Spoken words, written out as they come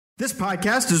This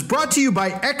podcast is brought to you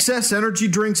by XS Energy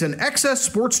Drinks and XS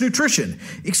Sports Nutrition,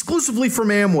 exclusively from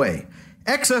Amway.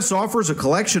 XS offers a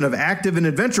collection of active and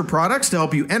adventure products to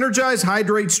help you energize,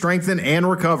 hydrate, strengthen, and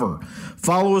recover.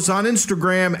 Follow us on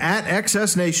Instagram at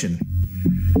XS Nation.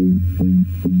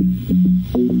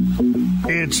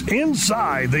 It's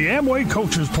Inside the Amway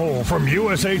Coaches Poll from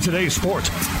USA Today Sports,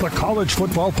 the college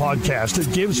football podcast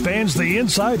that gives fans the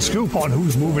inside scoop on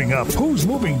who's moving up, who's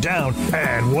moving down,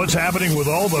 and what's happening with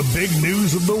all the big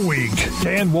news of the week.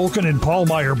 Dan Wolken and Paul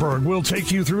Myerberg will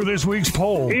take you through this week's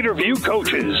poll, interview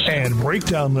coaches, and break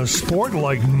down the sport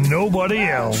like nobody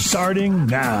else. Starting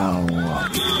now.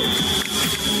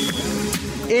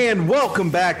 And welcome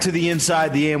back to the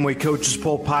Inside the Amway Coaches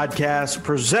Poll podcast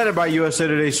presented by USA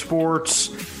Today Sports.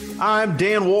 I'm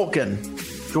Dan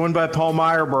Wolken, joined by Paul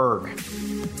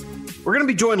Myerberg. We're going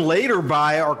to be joined later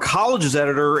by our colleges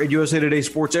editor at USA Today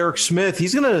Sports, Erick Smith.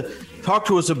 He's going to talk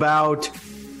to us about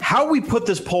how we put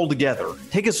this poll together,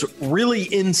 take us really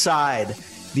inside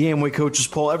the Amway Coaches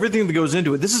Poll, everything that goes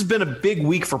into it. This has been a big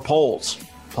week for polls,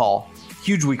 Paul.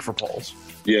 Huge week for polls.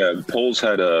 Yeah, polls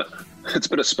it's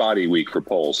been a spotty week for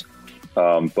polls.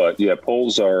 But yeah,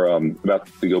 polls are about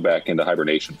to go back into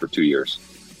hibernation for 2 years,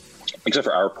 except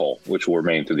for our poll, which will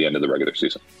remain through the end of the regular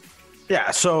season.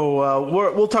 Yeah, so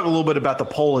we'll talk a little bit about the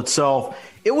poll itself.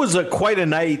 It was quite a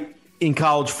night in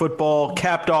college football,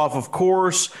 capped off, of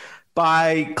course,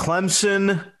 by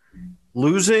Clemson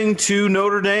losing to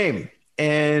Notre Dame.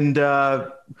 And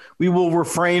we will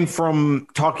refrain from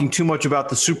talking too much about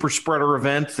the super spreader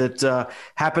event that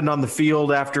happened on the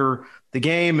field after the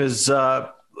game, as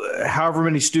however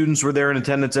many students were there in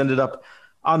attendance ended up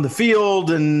on the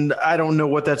field. And I don't know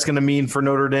what that's going to mean for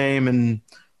Notre Dame and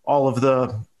all of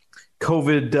the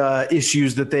COVID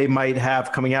issues that they might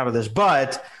have coming out of this.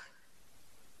 But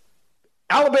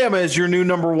Alabama is your new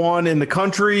number one in the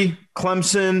country.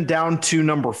 Clemson down to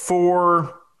number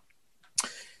 4.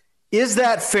 Is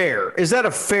that fair? Is that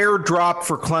a fair drop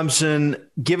for Clemson,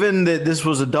 given that this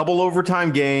was a double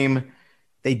overtime game?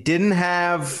 They didn't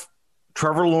have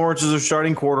Trevor Lawrence as their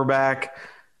starting quarterback.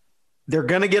 They're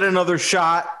going to get another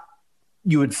shot,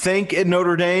 you would think, at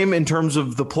Notre Dame in terms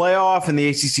of the playoff and the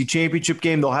ACC championship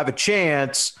game. They'll have a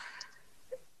chance.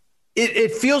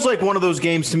 It feels like one of those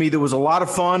games to me that was a lot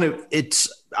of fun. It's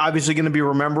obviously going to be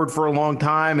remembered for a long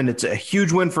time, and it's a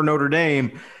huge win for Notre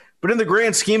Dame. But in the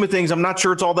grand scheme of things, I'm not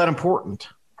sure it's all that important.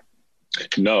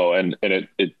 No, and it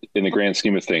in the grand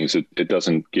scheme of things, it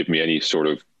doesn't give me any sort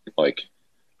of like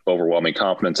overwhelming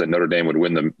confidence that Notre Dame would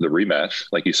win the rematch.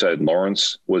 Like you said,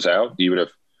 Lawrence was out, even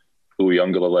if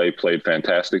Uiagalelei played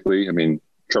fantastically. I mean,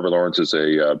 Trevor Lawrence is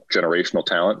a generational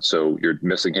talent, so you're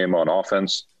missing him on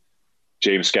offense.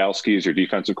 James Skalski is your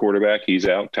defensive quarterback. He's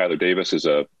out. Tyler Davis is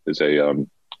a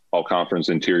all-conference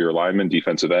interior lineman,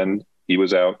 defensive end. He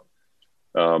was out.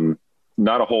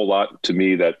 Not a whole lot to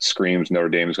me that screams Notre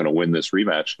Dame is going to win this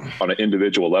rematch. On an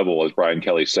individual level, as Brian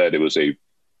Kelly said, it was a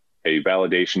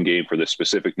validation game for this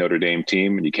specific Notre Dame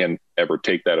team, and you can't ever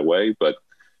take that away. But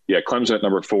yeah, Clemson at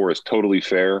number 4 is totally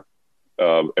fair.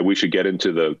 And we should get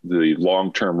into the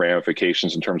long-term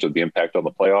ramifications in terms of the impact on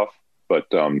the playoff. But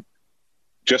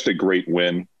just a great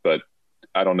win. But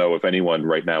I don't know if anyone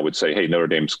right now would say, hey, Notre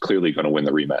Dame's clearly going to win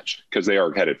the rematch, because they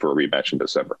are headed for a rematch in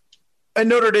December. And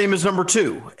Notre Dame is number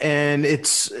 2. And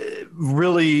it's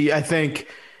really, I think,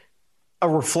 a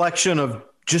reflection of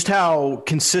just how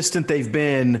consistent they've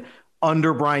been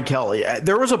under Brian Kelly.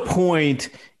 There was a point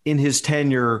in his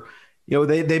tenure,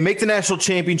 they make the national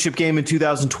championship game in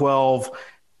 2012.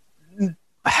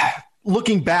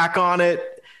 Looking back on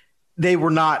it, they were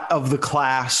not of the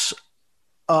class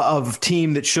of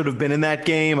team that should have been in that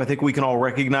game. I think we can all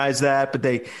recognize that. But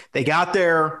they got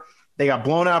there. They got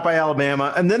blown out by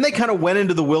Alabama, and then they kind of went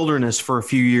into the wilderness for a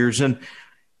few years. And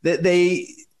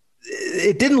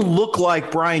it didn't look like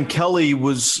Brian Kelly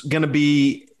was going to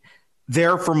be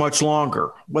there for much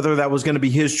longer, whether that was going to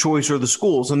be his choice or the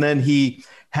school's. And then he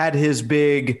had his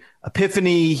big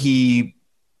epiphany. He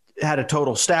had a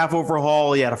total staff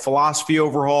overhaul. He had a philosophy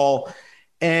overhaul.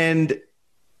 And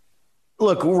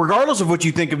look, regardless of what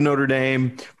you think of Notre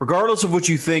Dame, regardless of what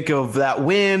you think of that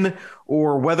win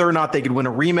or whether or not they could win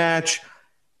a rematch,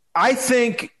 I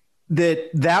think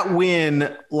that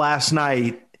win last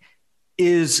night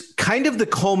is kind of the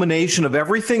culmination of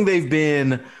everything they've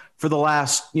been for the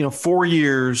last 4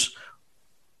 years.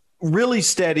 Really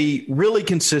steady, really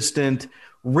consistent,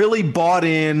 really bought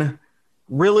in,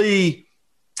 really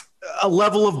a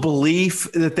level of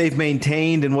belief that they've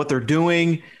maintained in what they're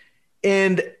doing.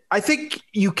 And I think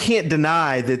you can't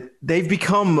deny that they've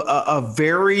become a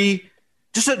very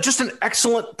just an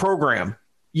excellent program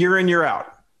year in, year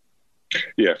out.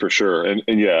 Yeah, for sure. And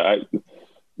yeah,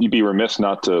 you'd be remiss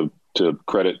not to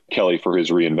credit Kelly for his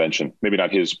reinvention. Maybe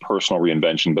not his personal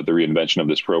reinvention, but the reinvention of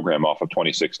this program off of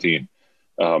 2016.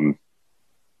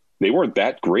 They weren't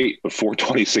that great before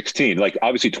 2016. Like,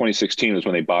 obviously 2016 was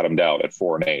when they bottomed out at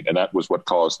 4-8, and that was what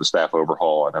caused the staff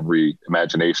overhaul and a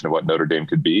reimagination of what Notre Dame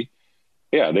could be.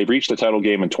 Yeah, they reached the title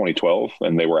game in 2012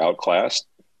 and they were outclassed.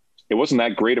 It wasn't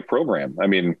that great a program. I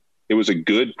mean, it was a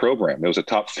good program. It was a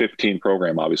top 15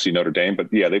 program, obviously Notre Dame,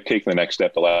 but yeah, they've taken the next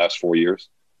step the last 4 years.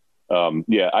 I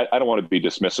don't want to be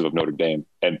dismissive of Notre Dame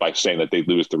and by saying that they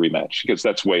lose the rematch, because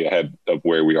that's way ahead of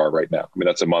where we are right now. I mean,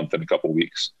 that's a month and a couple of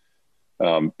weeks.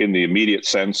 In the immediate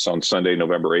sense, on Sunday,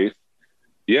 November 8th,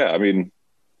 yeah, I mean,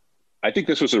 I think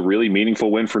this was a really meaningful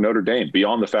win for Notre Dame,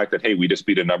 beyond the fact that, hey, we just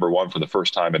beat a number one for the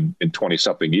first time in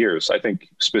 20-something years. I think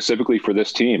specifically for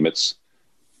this team,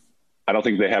 I don't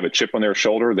think they have a chip on their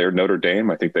shoulder. They're Notre Dame.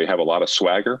 I think they have a lot of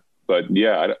swagger. But,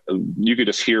 yeah, you could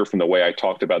just hear from the way I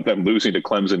talked about them losing to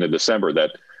Clemson in December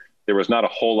that there was not a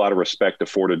whole lot of respect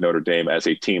afforded Notre Dame as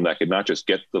a team that could not just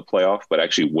get to the playoff, but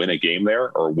actually win a game there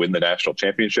or win the national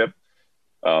championship.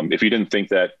 If you didn't think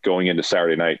that going into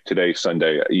Saturday night, today,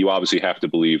 Sunday, you obviously have to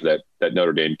believe that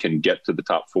Notre Dame can get to the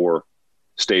top four,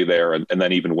 stay there, and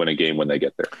then even win a game when they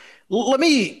get there. Let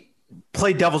me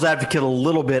play devil's advocate a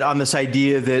little bit on this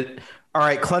idea that, all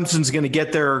right, Clemson's going to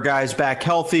get their guys back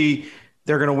healthy.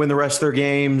 They're going to win the rest of their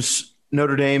games.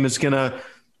 Notre Dame is going to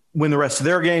win the rest of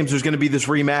their games. There's going to be this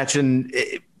rematch, and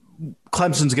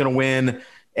Clemson's going to win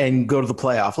and go to the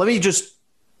playoff. Let me just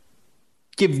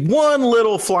give one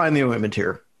little fly in the ointment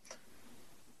here.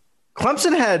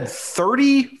 Clemson had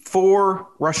 34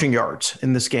 rushing yards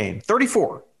in this game.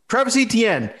 34. Travis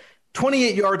Etienne,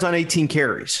 28 yards on 18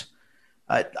 carries.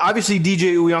 Obviously,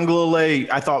 DJ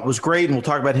Uiagalelei, I thought was great, and we'll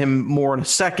talk about him more in a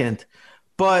second.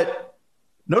 But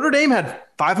Notre Dame had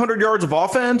 500 yards of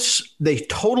offense. They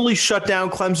totally shut down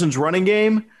Clemson's running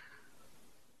game.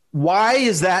 Why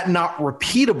is that not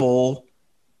repeatable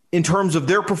in terms of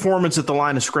their performance at the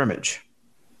line of scrimmage?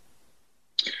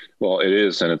 Well, it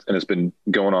is, and it's been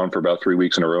going on for about 3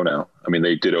 weeks in a row now. I mean,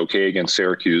 they did okay against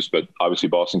Syracuse, but obviously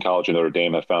Boston College and Notre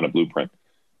Dame have found a blueprint.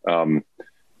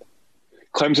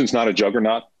 Clemson's not a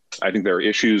juggernaut. I think there are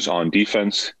issues on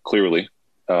defense, clearly.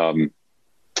 I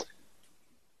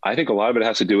think a lot of it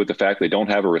has to do with the fact they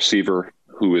don't have a receiver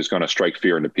who is going to strike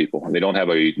fear into people. And they don't have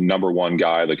a number one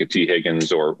guy like a T.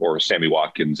 Higgins or Sammy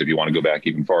Watkins, if you want to go back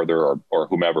even farther, or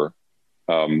whomever,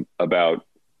 about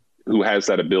who has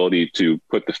that ability to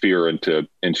put the fear into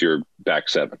your back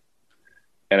seven.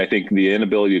 And I think the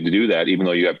inability to do that, even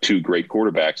though you have two great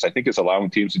quarterbacks, I think is allowing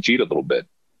teams to cheat a little bit.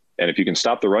 And if you can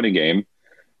stop the running game,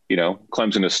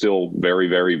 Clemson is still very,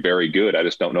 very, very good. I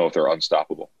just don't know if they're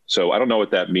unstoppable. So I don't know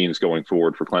what that means going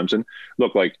forward for Clemson.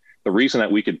 Look, like the reason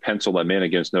that we could pencil them in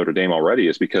against Notre Dame already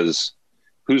is because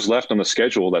who's left on the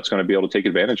schedule that's going to be able to take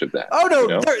advantage of that? Oh,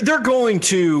 no, they're going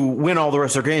to win all the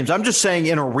rest of their games. I'm just saying,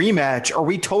 in a rematch, are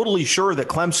we totally sure that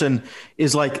Clemson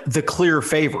is like the clear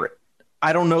favorite?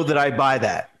 I don't know that I buy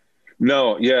that.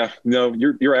 No,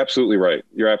 you're absolutely right.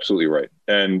 You're absolutely right.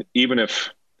 And even if,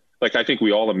 like, I think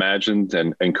we all imagined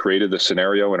and created the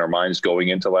scenario in our minds going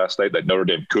into last night that Notre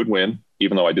Dame could win,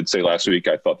 even though I did say last week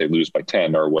I thought they'd lose by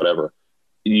 10 or whatever.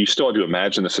 You still had to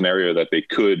imagine the scenario that they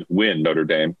could win Notre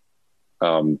Dame.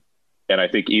 And I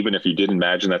think even if you didn't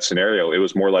imagine that scenario, it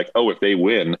was more like, if they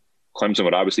win, Clemson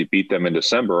would obviously beat them in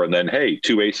December. And then, hey,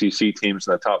 two ACC teams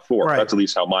in the top four. Right. That's at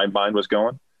least how my mind was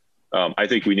going. I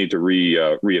think we need to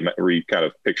re kind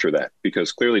of picture that,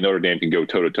 because clearly Notre Dame can go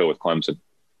toe-to-toe with Clemson.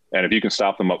 And if you can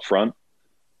stop them up front,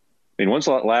 I mean, when's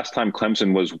the last time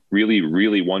Clemson was really,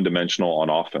 really one-dimensional on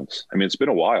offense? I mean, it's been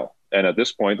a while. And at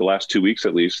this point, the last 2 weeks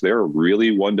at least, they're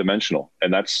really one-dimensional.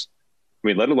 And that's,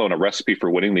 let alone a recipe for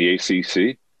winning the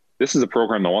ACC. This is a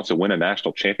program that wants to win a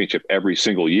national championship every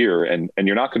single year, and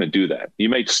you're not going to do that. You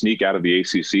may sneak out of the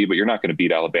ACC, but you're not going to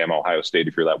beat Alabama, Ohio State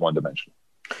if you're that one-dimensional.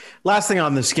 Last thing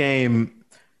on this game.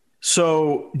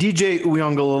 So DJ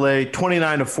Uiagalelei,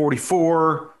 29 of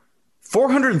 44,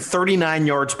 439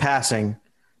 yards passing,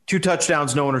 2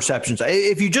 touchdowns, no interceptions.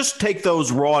 If you just take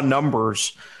those raw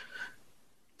numbers,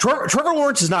 Trevor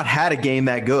Lawrence has not had a game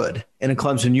that good in a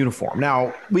Clemson uniform.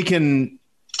 Now, we can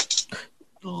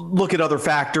look at other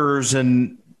factors,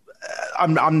 and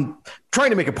I'm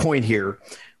trying to make a point here,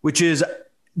 which is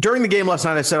during the game last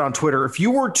night, I said on Twitter, if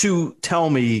you were to tell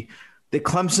me that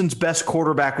Clemson's best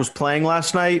quarterback was playing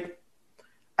last night,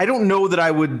 I don't know that I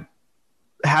would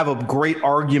have a great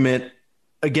argument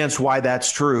against why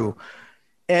that's true.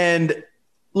 And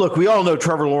look, we all know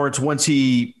Trevor Lawrence, once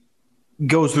he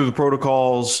goes through the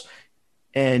protocols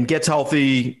and gets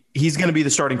healthy, he's going to be the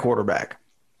starting quarterback.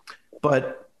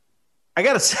 But I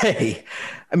got to say,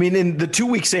 I mean, in the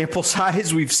 2-week sample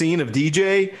size we've seen of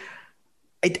DJ,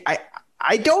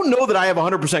 I don't know that I have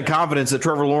 100% confidence that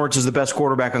Trevor Lawrence is the best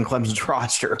quarterback on Clemson's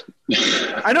roster.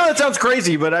 I know that sounds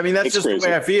crazy, but I mean, that's just crazy. The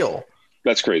way I feel.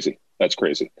 That's crazy.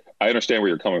 I understand where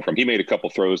you're coming from. He made a couple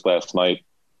throws last night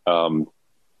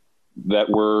that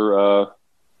were,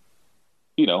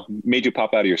 made you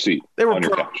pop out of your seat. They were on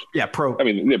your pro. couch. Yeah, pro. I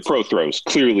mean, they're pro throws,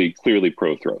 clearly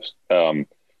pro throws.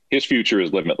 His future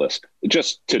is limitless.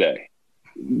 Just today,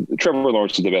 Trevor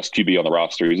Lawrence is the best QB on the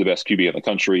roster. He's the best QB in the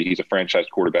country. He's a franchise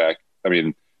quarterback. I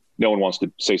mean, no one wants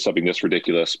to say something this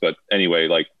ridiculous, but anyway,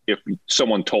 like if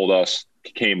someone told us,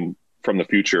 came from the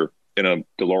future in a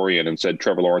DeLorean and said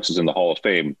Trevor Lawrence is in the Hall of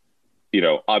Fame,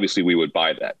 obviously we would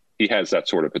buy that. He has that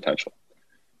sort of potential.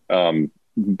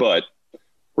 But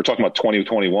we're talking about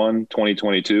 2021,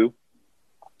 2022.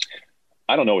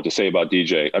 I don't know what to say about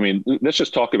DJ. I mean, let's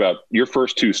just talk about your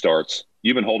first 2 starts.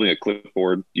 You've been holding a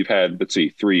clipboard. You've had,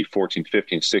 3, 14,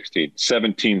 15, 16,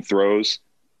 17 throws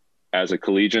as a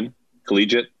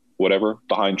collegiate, whatever,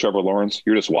 behind Trevor Lawrence.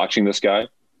 You're just watching this guy.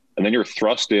 And then you're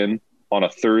thrust in on a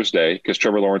Thursday because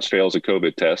Trevor Lawrence fails a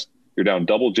COVID test. You're down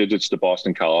double digits to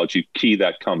Boston College. You key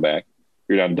that comeback.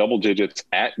 You're down double digits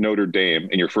at Notre Dame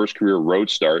in your first career road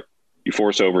start. You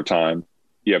force overtime.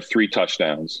 You have 3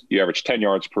 touchdowns. You average 10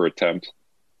 yards per attempt.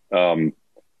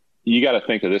 You got to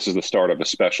think that this is the start of a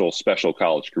special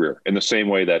college career, in the same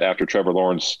way that after Trevor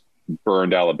Lawrence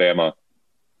burned Alabama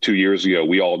 2 years ago,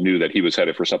 we all knew that he was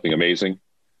headed for something amazing.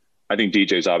 I think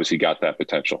DJ's obviously got that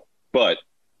potential. But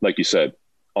like you said,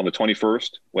 on the 21st,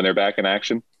 when they're back in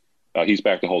action, he's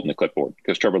back to holding the clipboard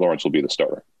because Trevor Lawrence will be the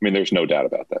starter. I mean, there's no doubt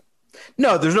about that.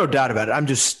 No, there's no doubt about it.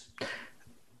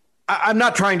 I'm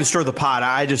not trying to stir the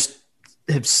pot.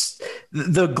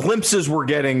 The glimpses we're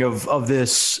getting of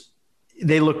this,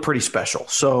 they look pretty special.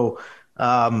 So,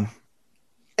 and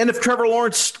if Trevor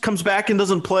Lawrence comes back and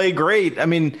doesn't play great, I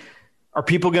mean, are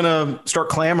people going to start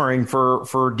clamoring for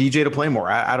DJ to play more?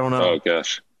 I don't know. Oh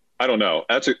gosh, I don't know.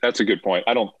 That's a good point.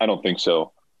 I don't think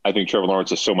so. I think Trevor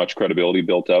Lawrence has so much credibility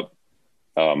built up.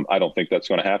 I don't think that's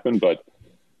going to happen. But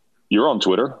you're on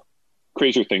Twitter.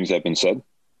 Crazier things have been said.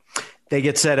 They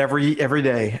get said every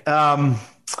day. All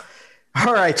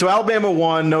right. So Alabama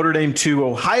 1, Notre Dame 2,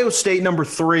 Ohio State number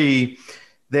 3.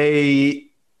 They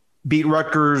beat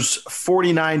Rutgers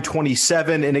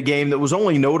 49-27 in a game that was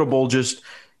only notable just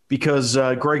because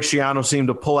Greg Schiano seemed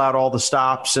to pull out all the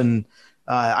stops. And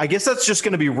I guess that's just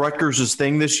going to be Rutgers'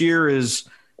 thing this year, is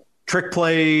trick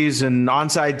plays and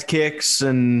onside kicks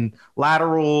and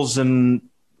laterals and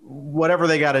whatever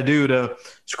they got to do to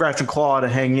scratch and claw to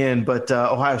hang in. But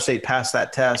Ohio State passed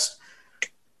that test.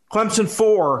 Clemson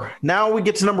 4. Now we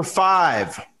get to number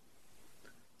 5,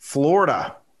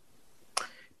 Florida.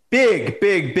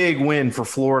 Big win for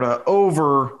Florida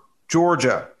over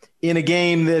Georgia in a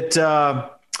game that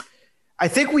I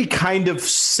think we kind of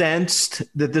sensed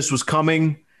that this was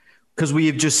coming, because we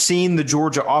have just seen the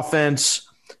Georgia offense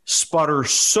sputter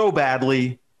so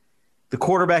badly, the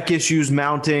quarterback issues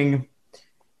mounting.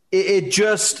 It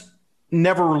just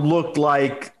never looked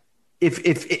like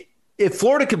if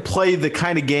Florida could play the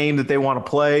kind of game that they want to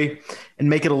play and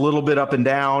make it a little bit up and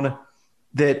down,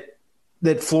 that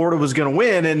Florida was going to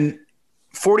win. And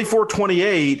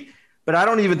 44-28, but I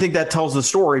don't even think that tells the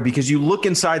story, because you look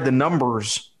inside the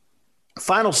numbers,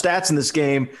 final stats in this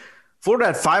game, Florida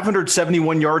had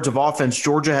 571 yards of offense.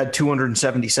 Georgia had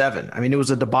 277. I mean, it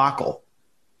was a debacle.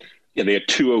 Yeah, they had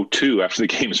 202 after the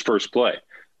game's first play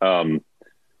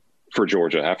for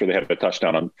Georgia, after they had a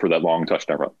touchdown for that long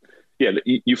touchdown run. Yeah,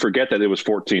 you forget that it was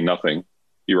 14-0.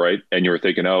 You're right. And you were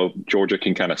thinking, oh, Georgia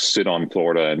can kind of sit on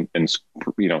Florida and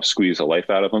squeeze the life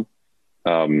out of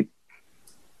them.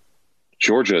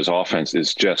 Georgia's offense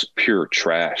is just pure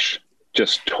trash,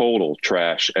 just total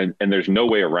trash. And there's no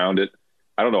way around it.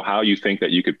 I don't know how you think that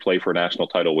you could play for a national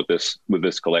title with this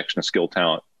collection of skill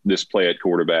talent, this play at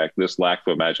quarterback, this lack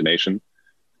of imagination.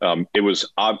 It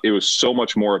was so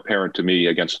much more apparent to me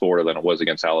against Florida than it was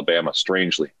against Alabama,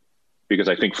 strangely, because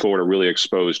I think Florida really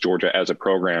exposed Georgia as a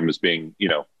program as being,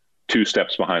 2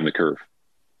 steps behind the curve,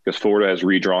 because Florida has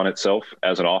redrawn itself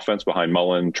as an offense behind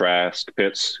Mullen, Trask,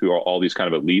 Pitts, who are all these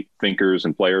kind of elite thinkers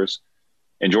and players.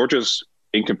 And Georgia's,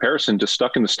 in comparison, just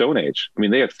stuck in the Stone Age. I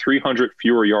mean, they had 300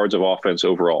 fewer yards of offense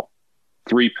overall,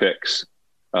 3 picks.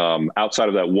 Outside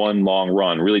of that one long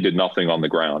run, really did nothing on the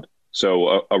ground.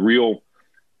 So a real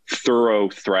thorough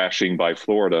thrashing by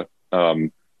Florida.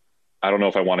 I don't know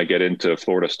if I want to get into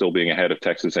Florida still being ahead of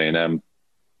Texas A&M.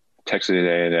 Texas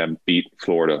A&M beat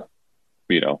Florida,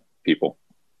 people.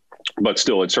 But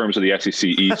still, in terms of the SEC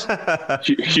East,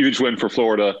 huge win for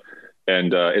Florida,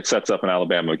 and it sets up an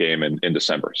Alabama game in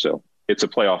December. So it's a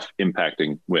playoff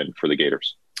impacting win for the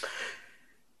Gators.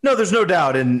 No, there's no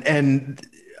doubt. And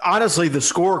honestly, the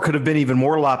score could have been even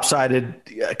more lopsided.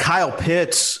 Kyle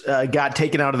Pitts got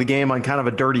taken out of the game on kind of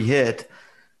a dirty hit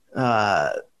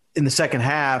in the second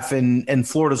half, and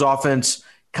Florida's offense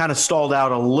kind of stalled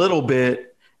out a little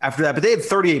bit after that. But they had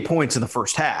 38 points in the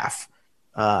first half.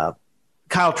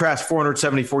 Kyle Trask,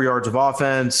 474 yards of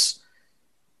offense.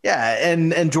 Yeah,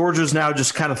 and Georgia's now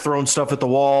just kind of throwing stuff at the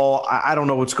wall. I don't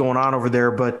know what's going on over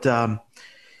there, but,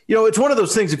 it's one of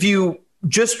those things. If you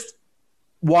just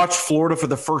watch Florida for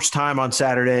the first time on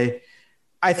Saturday,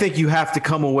 I think you have to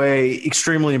come away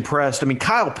extremely impressed. I mean,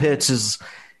 Kyle Pitts is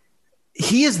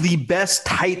the best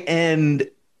tight end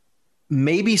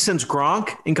maybe since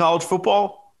Gronk in college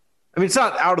football. I mean, it's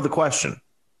not out of the question.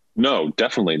 No,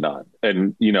 definitely not.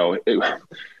 And,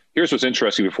 here's what's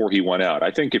interesting before he went out.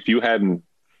 I think if you had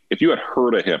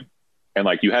heard of him and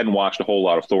you hadn't watched a whole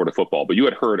lot of Florida football, but you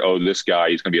had heard, this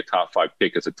guy, he's going to be a top 5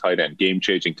 pick as a tight end,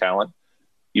 game-changing talent,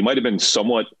 you might have been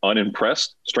somewhat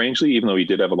unimpressed, strangely, even though he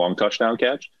did have a long touchdown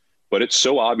catch. But it's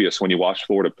so obvious when you watch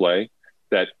Florida play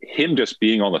that him just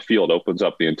being on the field opens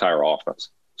up the entire offense.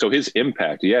 So his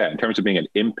impact, in terms of being an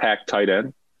impact tight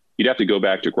end, you'd have to go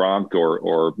back to Gronk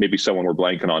or maybe someone we're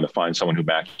blanking on to find someone who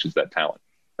matches that talent.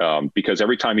 Because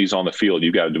every time he's on the field,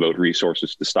 you've got to devote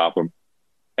resources to stop him.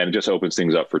 And it just opens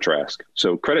things up for Trask.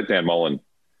 So credit Dan Mullen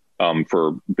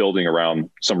for building around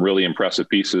some really impressive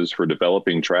pieces, for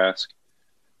developing Trask,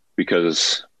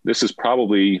 because this is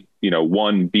probably,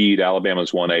 one beat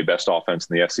Alabama's 1A best offense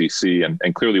in the SEC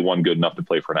and clearly one good enough to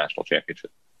play for a national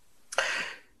championship.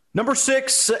 Number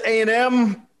 6,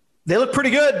 A&M, they look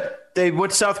pretty good. They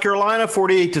went to South Carolina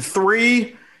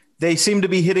 48-3. They seem to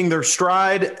be hitting their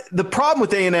stride. The problem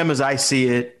with A&M as I see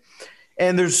it,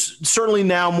 and there's certainly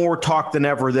now more talk than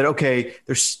ever that, okay,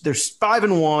 there's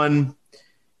 5-1.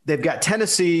 They've got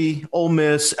Tennessee, Ole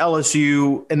Miss,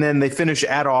 LSU, and then they finish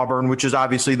at Auburn, which is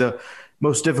obviously the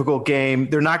most difficult game.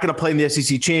 They're not going to play in the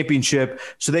SEC championship,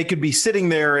 so they could be sitting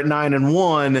there at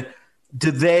 9-1.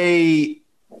 Do they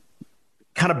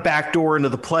kind of backdoor into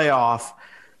the playoff?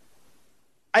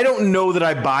 I don't know that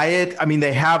I buy it. I mean,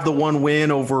 they have the one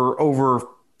win over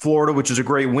Florida, which is a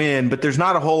great win, but there's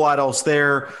not a whole lot else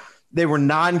there. They were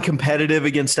non-competitive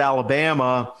against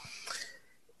Alabama,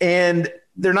 and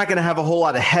they're not going to have a whole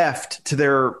lot of heft to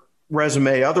their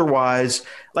resume otherwise.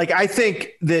 I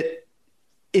think that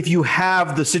if you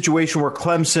have the situation where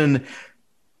Clemson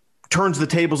turns the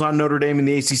tables on Notre Dame in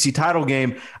the ACC title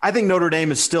game, I think Notre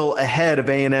Dame is still ahead of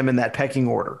A&M in that pecking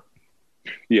order.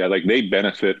 Yeah, they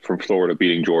benefit from Florida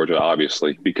beating Georgia,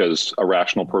 obviously, because a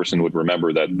rational person would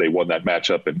remember that they won that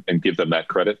matchup and give them that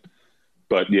credit.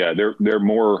 But yeah, they're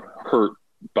more hurt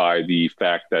by the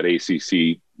fact that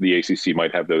the ACC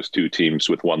might have those two teams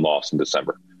with one loss in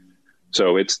December.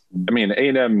 So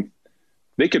A&M,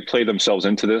 they could play themselves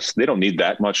into this. They don't need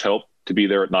that much help to be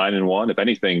there at 9-1. If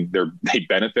anything, they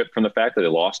benefit from the fact that they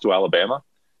lost to Alabama,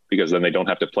 because then they don't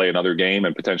have to play another game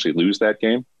and potentially lose that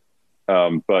game.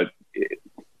 But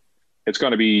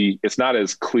it's not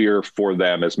as clear for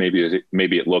them as maybe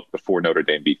it looked before Notre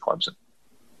Dame beat Clemson.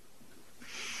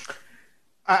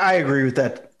 I agree with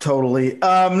that totally.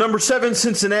 Number 7,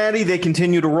 Cincinnati, they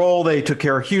continue to roll. They took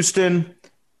care of Houston.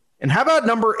 And how about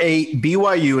number 8,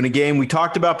 BYU, in a game we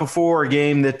talked about before, a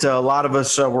game that a lot of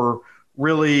us were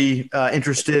really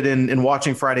interested in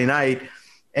watching Friday night,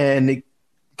 and it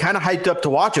kind of hyped up to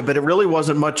watch it, but it really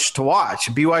wasn't much to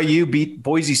watch. BYU beat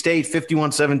Boise State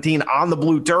 51-17 on the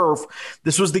blue turf.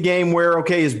 This was the game where,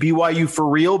 okay, is BYU for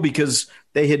real? Because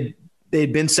they had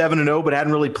been 7-0 but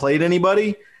hadn't really played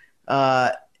anybody.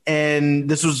 And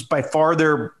this was by far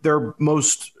their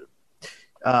most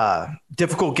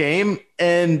difficult game,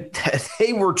 and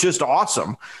they were just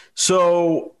awesome.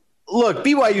 So, look,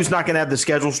 BYU's not going to have the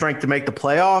schedule strength to make the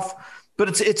playoff,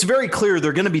 but it's very clear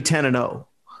they're going to be 10-0.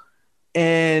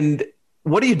 And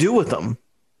what do you do with them?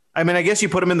 I mean, I guess you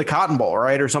put them in the Cotton Bowl,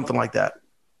 right, or something like that.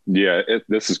 Yeah,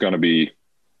 this is going to be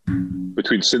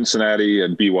between Cincinnati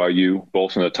and BYU,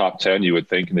 both in the top 10, you would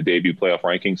think, in the debut playoff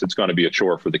rankings. It's going to be a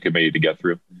chore for the committee to get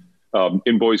through.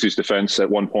 In Boise's defense, at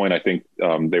one point, I think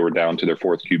they were down to their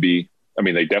 4th QB. I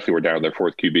mean, they definitely were down to their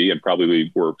 4th QB, and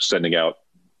probably were sending out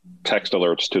text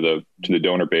alerts to the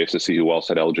donor base to see who else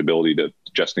had eligibility to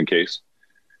just in case.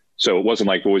 So it wasn't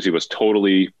like Boise was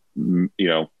totally,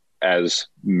 as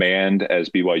manned as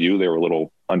BYU. They were a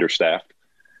little understaffed.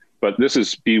 But this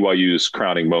is BYU's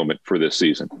crowning moment for this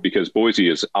season, because Boise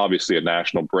is obviously a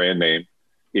national brand name.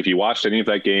 If you watched any of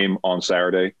that game on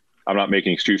Saturday, I'm not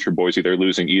making excuse for Boise. They're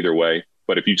losing either way.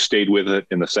 But if you stayed with it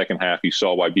in the second half, you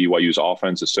saw why BYU's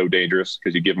offense is so dangerous,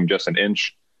 because you give them just an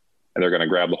inch and they're going to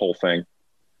grab the whole thing.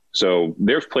 So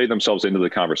they've played themselves into the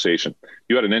conversation.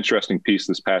 You had an interesting piece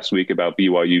this past week about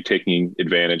BYU taking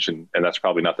advantage, and that's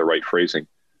probably not the right phrasing,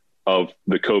 of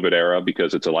the COVID era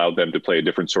because it's allowed them to play a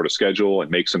different sort of schedule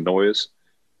and make some noise.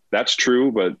 That's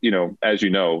true, but as you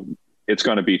know, it's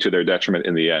going to be to their detriment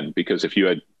in the end, because if you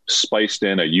had spiced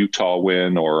in a Utah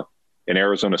win or an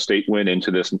Arizona State win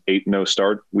into this 8-0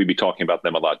 start, we'd be talking about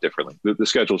them a lot differently. The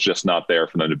schedule's just not there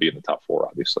for them to be in the top 4,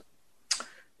 obviously.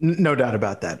 No doubt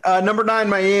about that. Number 9,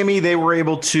 Miami, they were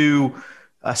able to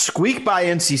squeak by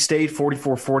NC State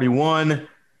 44-41.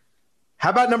 How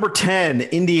about number 10,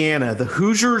 Indiana? The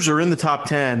Hoosiers are in the top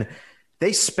 10.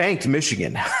 They spanked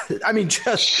Michigan. I mean,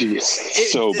 so bad.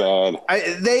 So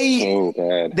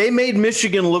bad. They made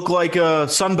Michigan look like a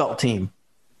Sun Belt team.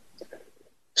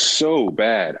 So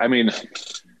bad. I mean,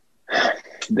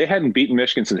 they hadn't beaten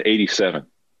Michigan since 87,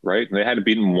 right? And they hadn't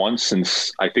beaten once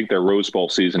since, I think, their Rose Bowl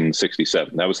season in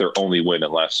 67. That was their only win in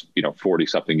the last,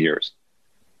 40-something years.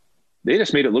 They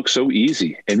just made it look so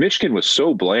easy. And Michigan was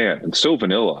so bland and so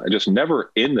vanilla and just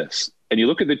never in this. And you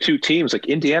look at the two teams, like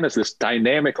Indiana's this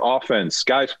dynamic offense,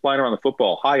 guys flying around the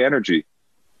football, high energy.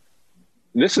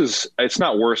 It's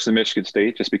not worse than Michigan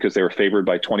State just because they were favored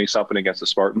by 20-something against the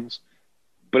Spartans.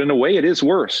 But in a way, it is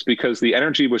worse because the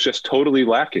energy was just totally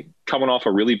lacking. Coming off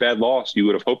a really bad loss, you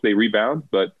would have hoped they rebound,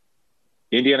 but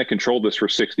Indiana controlled this for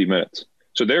 60 minutes.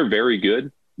 So they're very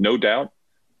good, no doubt.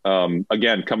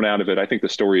 Again, coming out of it, I think the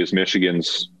story is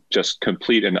Michigan's just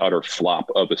complete and utter flop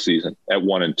of a season at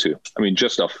 1-2. I mean,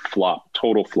 just a flop,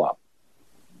 total flop.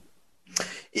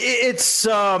 It's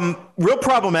real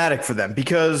problematic for them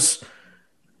because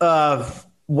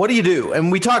what do you do?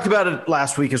 And we talked about it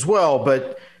last week as well,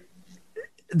 but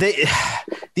the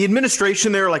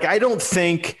administration there, like, I don't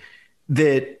think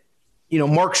that,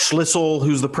 Mark Schlissel,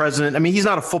 who's the president, I mean, he's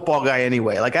not a football guy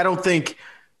anyway. Like, I don't think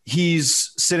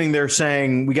he's sitting there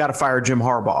saying we got to fire Jim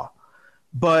Harbaugh.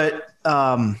 But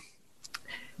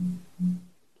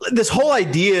this whole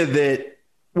idea that,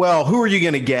 well, who are you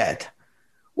going to get?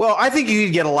 Well, I think you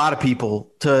could get a lot of people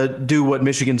to do what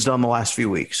Michigan's done the last few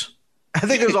weeks. I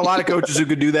think there's a lot of coaches who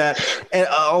could do that, and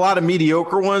a lot of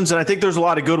mediocre ones, and I think there's a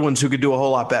lot of good ones who could do a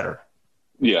whole lot better.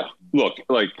 Yeah. Look,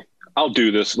 like, I'll do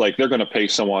this. Like, they're going to pay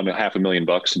someone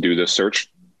 $500,000 to do this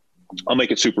search. I'll make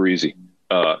it super easy.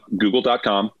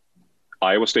 Google.com,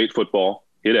 Iowa State football,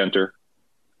 hit enter,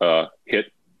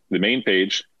 hit the main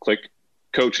page, click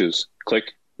coaches,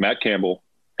 click Matt Campbell,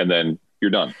 and then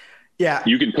you're done. Yeah.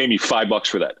 You can pay me $5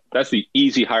 for that. That's the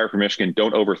easy hire for Michigan.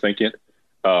 Don't overthink it.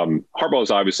 Harbaugh is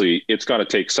obviously, it's going to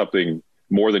take something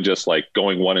more than just like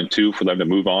going 1-2 for them to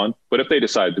move on. But if they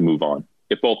decide to move on,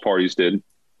 if both parties did,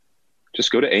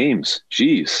 just go to Ames.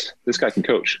 Jeez, this guy can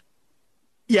coach.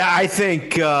 Yeah, I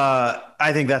think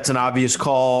that's an obvious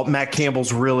call. Matt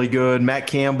Campbell's really good. Matt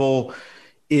Campbell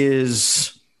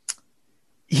is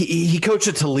he coached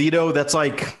at Toledo. That's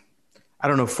like, I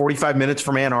don't know, 45 minutes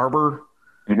from Ann Arbor.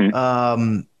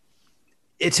 Mm-hmm.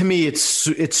 To me, it's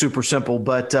super simple,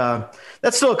 but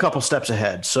that's still a couple steps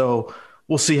ahead. So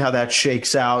we'll see how that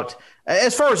shakes out.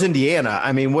 As far as Indiana,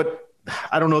 I mean,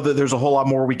 I don't know that there's a whole lot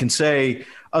more we can say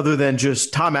other than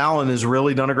just Tom Allen has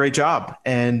really done a great job,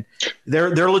 and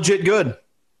they're legit good.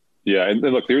 Yeah, and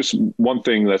look, there's one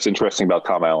thing that's interesting about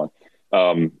Tom Allen.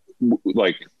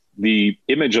 Like, the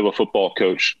image of a football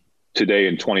coach today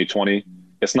in 2020,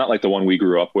 it's not like the one we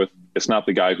grew up with. It's not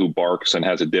the guy who barks and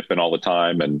has a dip in all the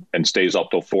time and stays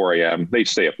up till 4 a.m. They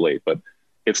stay up late, but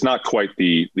it's not quite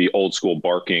the old school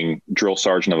barking drill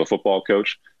sergeant of a football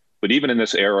coach. But even in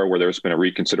this era where there's been a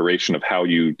reconsideration of how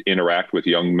you interact with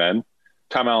young men,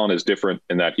 Tom Allen is different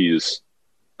in that he's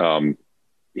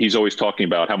always talking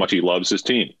about how much he loves his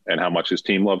team and how much his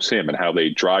team loves him and how they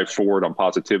drive forward on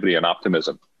positivity and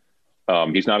optimism.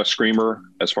 He's not a screamer,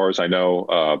 as far as I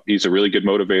know. He's a really good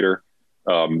motivator,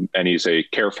 and he's a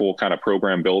careful kind of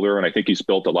program builder. And I think he's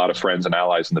built a lot of friends and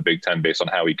allies in the Big Ten based on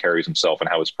how he carries himself and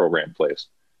how his program plays.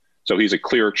 So he's a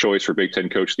clear choice for Big Ten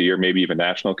Coach of the Year, maybe even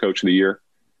National Coach of the Year.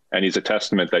 And he's a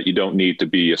testament that you don't need to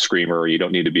be a screamer, you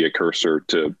don't need to be a cursor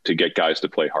to get guys to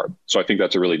play hard. So I think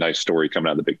that's a really nice story coming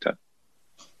out of the Big Ten.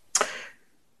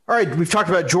 All right, we've talked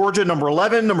about Georgia, number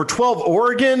 11. Number 12,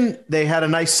 Oregon. They had a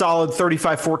nice, solid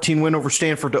 35-14 win over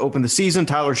Stanford to open the season.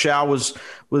 Tyler Shaw was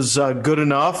good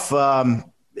enough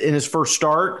in his first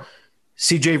start.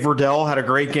 C.J. Verdell had a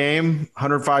great game,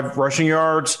 105 rushing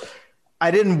yards.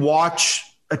 I didn't watch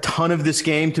a ton of this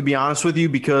game, to be honest with you,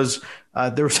 because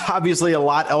there was obviously a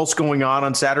lot else going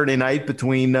on Saturday night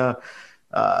between the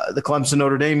Clemson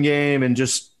Notre Dame game and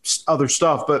just other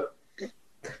stuff. But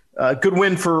good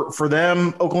win for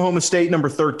them. Oklahoma State, number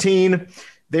 13.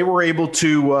 They were able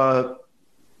to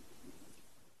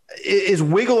Is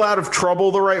wiggle out of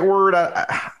trouble the right word?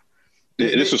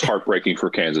 This was heartbreaking for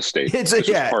Kansas State. This was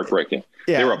heartbreaking.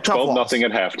 Yeah, they were up 12-0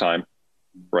 at halftime,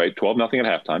 right? 12-0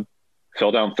 at halftime.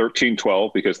 Fell down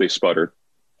 13-12 because they sputtered.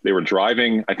 They were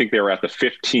driving. I think they were at the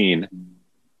 15,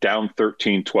 down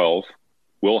 13-12.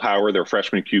 Will Howard, their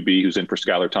freshman QB, who's in for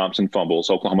Skylar Thompson, fumbles.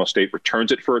 Oklahoma State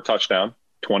returns it for a touchdown,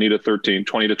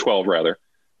 20-12 rather.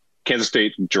 Kansas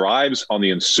State drives on the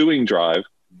ensuing drive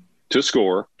to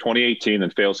score 2018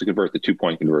 and fails to convert the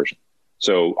 2-point conversion.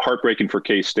 So heartbreaking for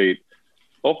K-State.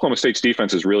 Oklahoma State's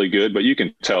defense is really good, but you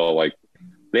can tell like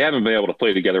they haven't been able to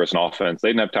play together as an offense. They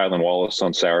didn't have Tylan Wallace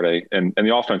on Saturday, and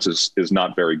the offense is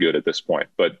not very good at this point.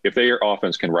 But if their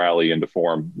offense can rally into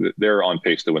form, they're on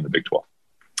pace to win the Big 12.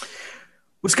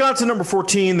 Wisconsin, number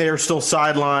 14, they are still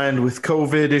sidelined with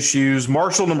COVID issues.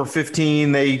 Marshall, number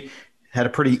 15, they had a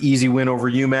pretty easy win over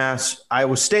UMass.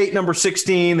 Iowa State, number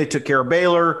 16, they took care of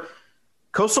Baylor.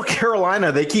 Coastal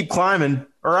Carolina, they keep climbing.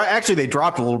 Or actually, they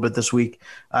dropped a little bit this week.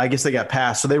 I guess they got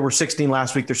passed. So they were 16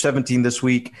 last week. They're 17 this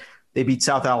week. They beat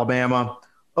South Alabama.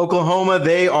 Oklahoma,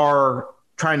 they are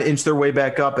trying to inch their way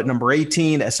back up at number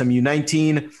 18, SMU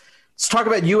 19. Let's talk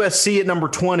about USC at number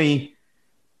 20.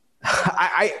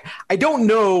 I don't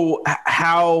know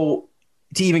how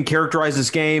to even characterize this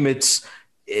game. It's,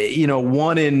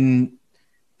 1 in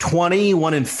 20,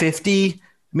 1 in 50. I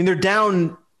mean, they're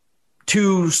down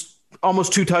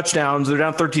almost 2 touchdowns. They're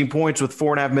down 13 points with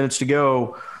 4.5 minutes to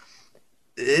go.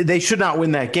 They should not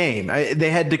win that game. They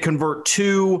had to convert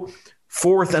 2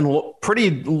 fourth and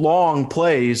pretty long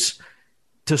plays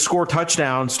to score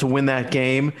touchdowns to win that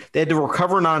game. They had to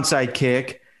recover an onside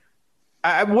kick.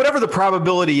 Whatever the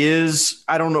probability is,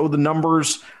 I don't know the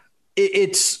numbers.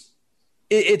 It's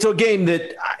a game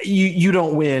that you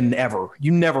don't win ever.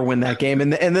 You never win that game.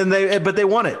 And then they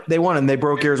won it. They won, and they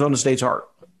broke Arizona State's heart.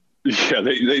 Yeah,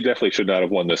 they definitely should not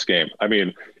have won this game. I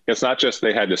mean, it's not just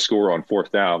they had to score on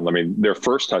 4th down. I mean, their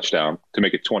first touchdown to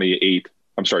make it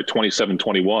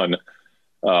 27-21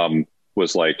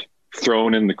 was like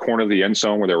thrown in the corner of the end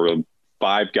zone where there were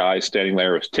 5 guys standing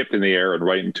there. It was tipped in the air and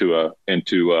right into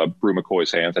Brew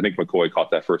McCoy's hands. I think McCoy caught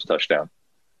that first touchdown.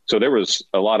 So there was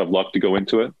a lot of luck to go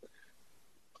into it.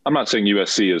 I'm not saying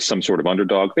USC is some sort of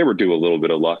underdog. They were due a little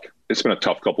bit of luck. It's been a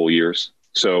tough couple of years.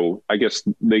 So I guess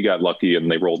they got lucky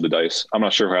and they rolled the dice. I'm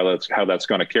not sure how that's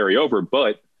going to carry over,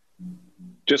 but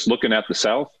just looking at the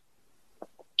South,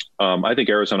 I think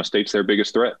Arizona State's their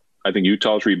biggest threat. I think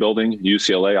Utah's rebuilding.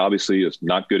 UCLA obviously is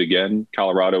not good again.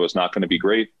 Colorado is not going to be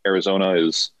great. Arizona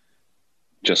is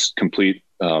just complete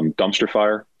dumpster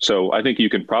fire. So I think you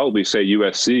can probably say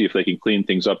USC, if they can clean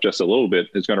things up just a little bit,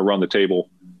 is going to run the table,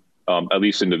 at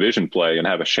least in division play, and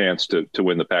have a chance to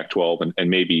win the Pac-12 and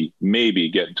maybe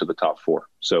get into the top 4.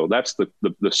 So that's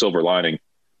the silver lining.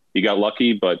 You got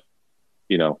lucky, but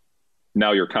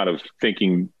now you're kind of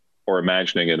thinking or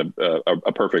imagining in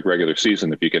a perfect regular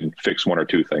season if you can fix 1 or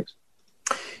 2 things.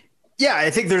 Yeah,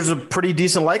 I think there's a pretty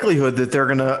decent likelihood that they're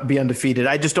going to be undefeated.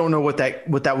 I just don't know what that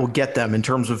will get them in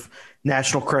terms of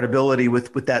national credibility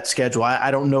with that schedule.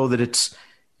 I don't know that it's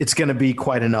going to be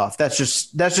quite enough. That's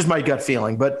just my gut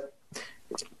feeling, but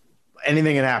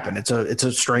anything can happen. It's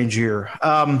a strange year.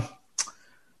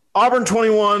 Auburn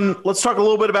 21. Let's talk a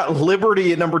little bit about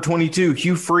Liberty at number 22.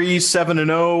 Hugh Freeze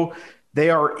 7-0. They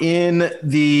are in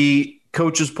the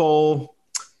coaches poll.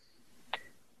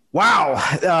 Wow.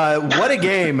 What a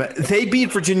game. They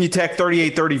beat Virginia Tech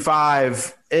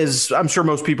 38-35. As I'm sure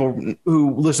most people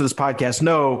who listen to this podcast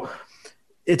know,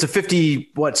 it's a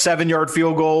 7-yard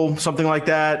field goal, something like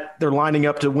that. They're lining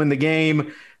up to win the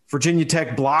game. Virginia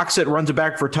Tech blocks it, runs it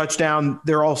back for a touchdown.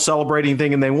 They're all celebrating,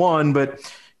 thinking they won, but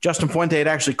Justin Fuente had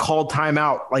actually called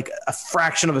timeout like a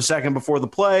fraction of a second before the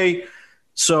play.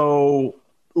 So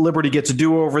Liberty gets a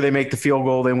do-over. They make the field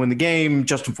goal. They win the game.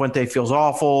 Justin Fuente feels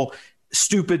awful.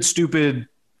 Stupid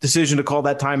decision to call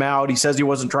that timeout. He says he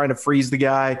wasn't trying to freeze the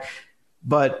guy.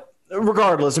 But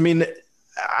regardless, I mean,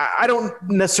 I don't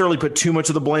necessarily put too much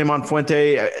of the blame on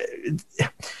Fuente.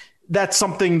 That's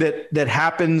something that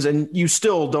happens, and you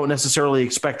still don't necessarily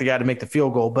expect the guy to make the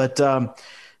field goal. But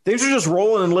things are just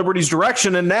rolling in Liberty's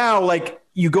direction. And now,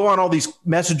 you go on all these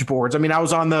message boards. I mean, I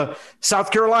was on the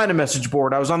South Carolina message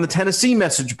board. I was on the Tennessee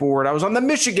message board. I was on the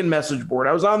Michigan message board.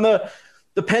 I was on the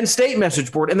Penn State message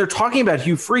board. And they're talking about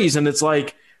Hugh Freeze. And it's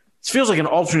like, it feels like an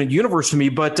alternate universe to me.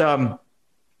 But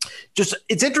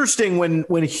it's interesting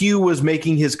when Hugh was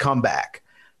making his comeback.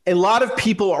 A lot of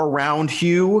people around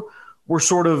Hugh were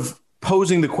sort of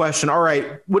posing the question, all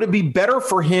right, would it be better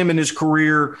for him in his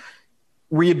career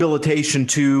rehabilitation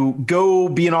to go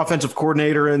be an offensive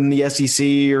coordinator in the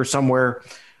SEC or somewhere,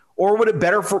 or would it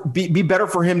be better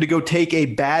for him to go take a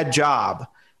bad job,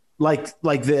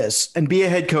 like this and be a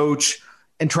head coach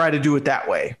and try to do it that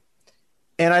way?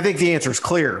 And I think the answer is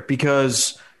clear,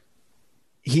 because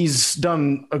he's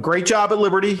done a great job at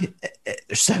Liberty.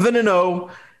 7-0.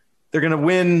 They're going to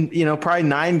win, probably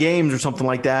 9 games or something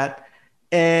like that.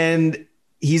 And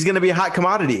he's going to be a hot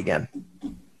commodity again.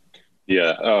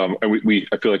 Yeah. And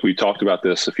I feel like we talked about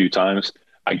this a few times.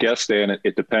 I guess, Dan,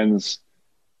 it depends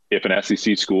if an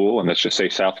SEC school, and let's just say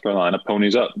South Carolina,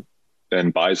 ponies up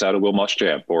and buys out a Will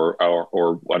Muschamp,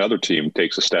 or another team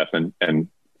takes a step and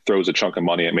throws a chunk of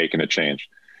money at making a change.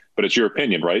 But it's your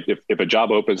opinion, right? If a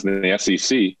job opens in the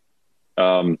SEC,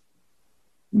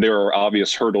 there are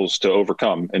obvious hurdles to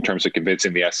overcome in terms of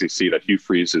convincing the SEC that Hugh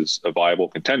Freeze is a viable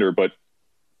contender. But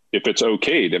if it's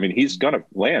okayed, I mean, he's going to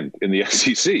land in the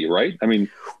SEC, right? I mean,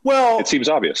 well, it seems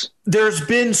obvious. There's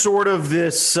been sort of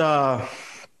this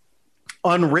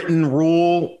unwritten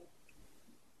rule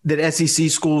that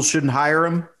SEC schools shouldn't hire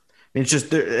him. I mean,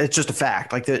 it's just a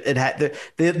fact. Like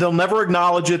they'll never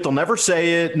acknowledge it. They'll never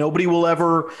say it. Nobody will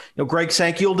ever, Greg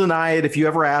Sankey will deny it if you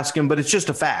ever ask him, but it's just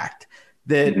a fact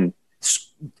that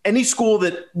any school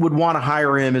that would want to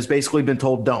hire him has basically been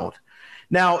told don't.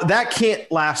 Now that can't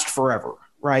last forever,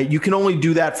 right? You can only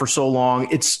do that for so long.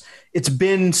 It's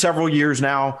been several years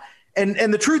now.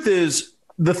 And the truth is,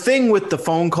 the thing with the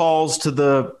phone calls to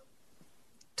the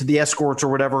escorts or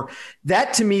whatever,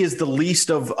 that to me is the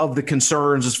least of the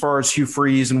concerns as far as Hugh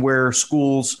Freeze and where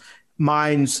schools'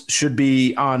 minds should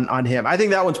be on him. I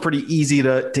think that one's pretty easy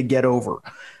to get over.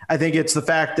 I think it's the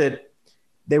fact that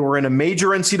they were in a major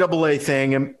NCAA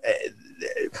thing, and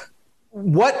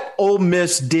what Ole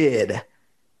Miss did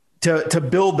to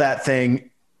build that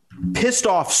thing pissed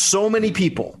off so many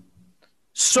people,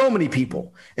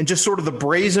 and just sort of the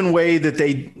brazen way that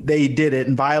they did it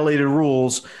and violated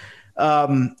rules.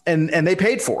 And they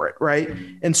paid for it. Right.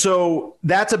 And so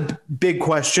that's a big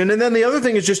question. And then the other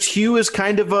thing is just Hugh is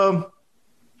kind of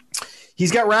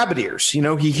he's got rabbit ears.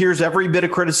 He hears every bit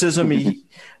of criticism.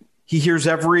 He hears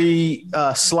every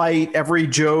slight, every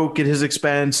joke at his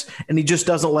expense, and he just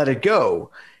doesn't let it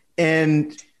go.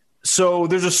 And so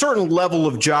there's a certain level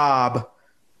of job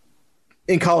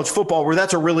in college football where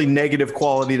that's a really negative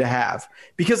quality to have,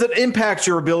 because it impacts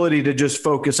your ability to just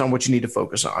focus on what you need to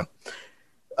focus on.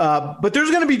 But there's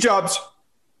going to be jobs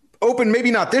open,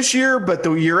 maybe not this year, but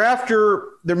the year after.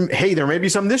 There may be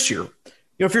some this year.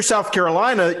 If you're South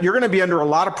Carolina, you're going to be under a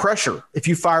lot of pressure if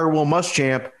you fire Will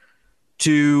Muschamp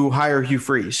to hire Hugh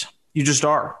Freeze. You just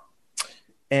are.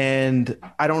 And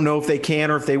I don't know if they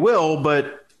can or if they will,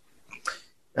 but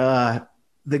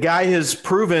the guy has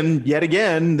proven yet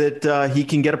again that he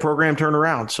can get a program turned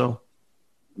around. So,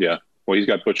 yeah. Well, he's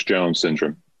got Butch Jones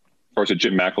syndrome, or is it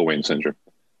Jim McElwain syndrome?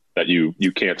 That you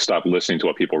can't stop listening to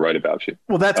what people write about you.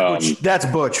 Well, that's Butch. That's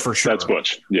Butch for sure. That's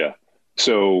Butch. Yeah.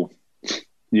 So,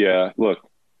 yeah, look,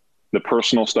 the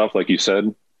personal stuff, like you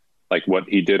said, like what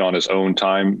he did on his own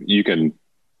time, you can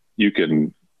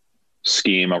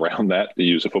scheme around that, to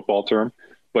use a football term,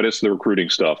 but it's the recruiting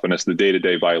stuff, and it's the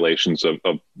day-to-day violations of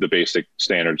the basic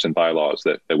standards and bylaws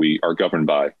that we are governed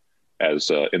by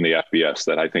as in the FBS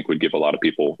that I think would give a lot of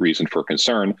people reason for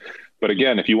concern. But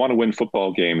again, if you want to win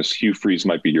football games, Hugh Freeze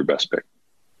might be your best pick.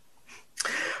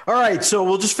 All right, so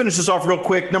we'll just finish this off real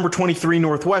quick. Number 23,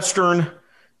 Northwestern.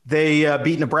 They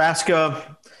beat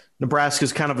Nebraska.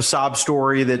 Nebraska's kind of a sob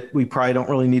story that we probably don't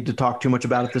really need to talk too much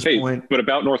about at this point. But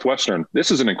about Northwestern,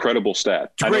 this is an incredible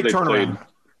stat. It's a great turnaround.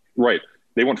 Right.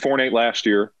 They won 4-8 last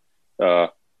year.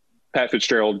 Pat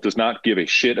Fitzgerald does not give a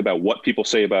shit about what people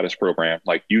say about his program.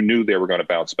 Like, you knew they were going to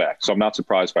bounce back. So I'm not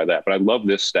surprised by that. But I love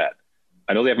this stat.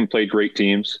 I know they haven't played great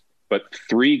teams, but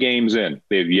 3 games in,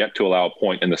 they've yet to allow a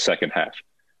point in the second half.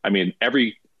 I mean,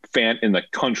 every fan in the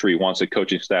country wants a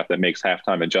coaching staff that makes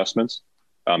halftime adjustments.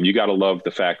 You got to love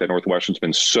the fact that Northwestern's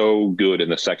been so good in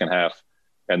the second half,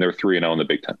 and they're 3-0 in the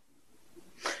Big Ten.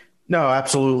 No,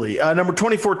 absolutely. Number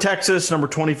 24, Texas. Number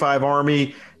 25,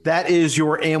 Army. That is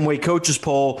your Amway Coaches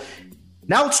Poll.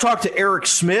 Now let's talk to Erick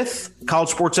Smith, college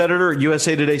sports editor at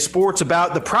USA Today Sports,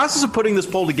 about the process of putting this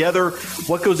poll together,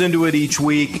 what goes into it each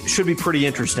week. Should be pretty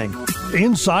interesting.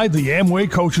 Inside the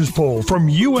Amway Coaches Poll from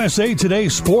USA Today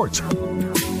Sports.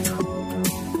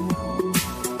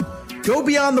 Go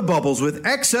beyond the bubbles with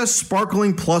XS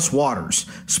Sparkling Plus Waters.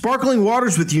 Sparkling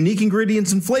waters with unique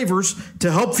ingredients and flavors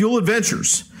to help fuel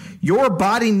adventures. Your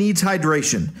body needs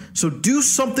hydration, so do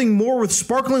something more with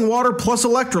sparkling water plus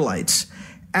electrolytes.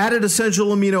 Added essential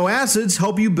amino acids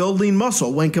help you build lean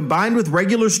muscle when combined with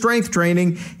regular strength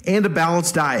training and a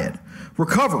balanced diet.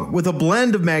 Recover with a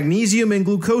blend of magnesium and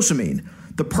glucosamine,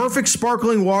 the perfect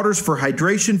sparkling waters for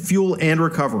hydration, fuel, and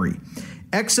recovery.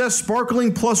 XS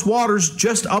Sparkling Plus Waters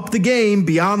just up the game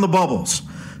beyond the bubbles.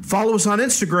 Follow us on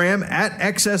Instagram at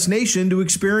XSNation to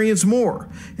experience more.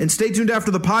 And stay tuned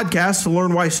after the podcast to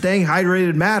learn why staying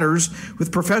hydrated matters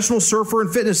with professional surfer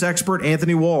and fitness expert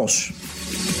Anthony Walsh.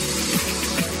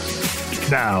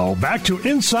 Now, back to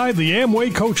Inside the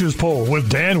Amway Coaches Poll with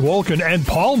Dan Wolken and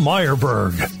Paul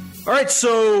Myerberg. All right,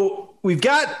 so we've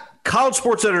got college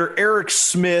sports editor Erick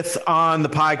Smith on the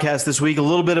podcast this week, a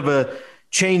little bit of a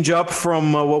change up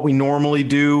from what we normally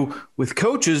do with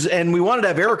coaches. And we wanted to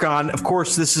have Erick on. Of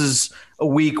course, this is a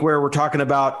week where we're talking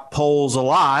about polls a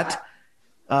lot.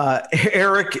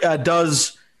 Erick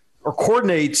does or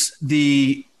coordinates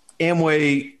the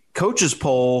Amway Coaches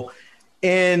Poll.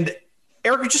 And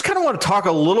Erick, I just kind of want to talk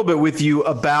a little bit with you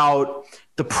about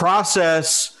the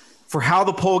process for how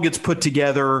the poll gets put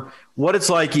together, what it's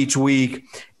like each week.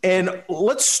 And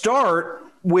let's start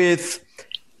with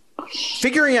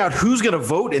figuring out who's going to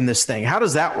vote in this thing. How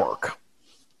does that work?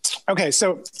 Okay,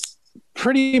 so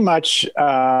pretty much,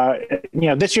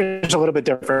 this year is a little bit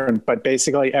different, but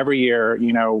basically every year,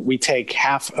 we take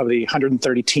half of the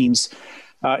 130 teams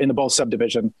in the bowl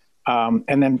subdivision,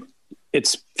 and then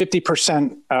it's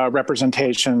 50%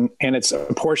 representation, and it's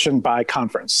apportioned by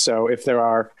conference. So if there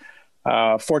are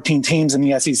 14 teams in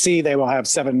the SEC, they will have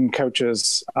 7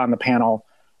 coaches on the panel.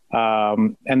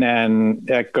 And then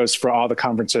that goes for all the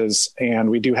conferences. And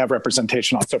we do have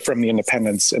representation also from the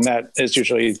independents. And that is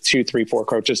usually 2, 3, 4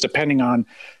 coaches, depending on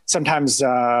sometimes,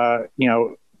 some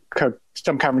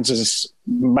conferences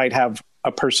might have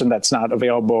a person that's not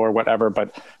available or whatever,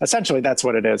 but essentially that's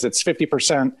what it is. It's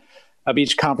 50% of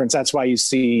each conference. That's why you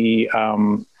see,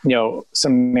 some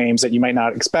names that you might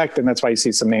not expect. And that's why you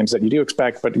see some names that you do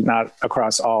expect, but not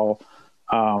across all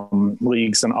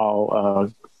leagues and all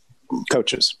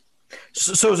coaches.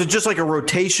 So is it just like a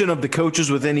rotation of the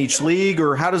coaches within each league,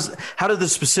 or how do the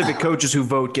specific coaches who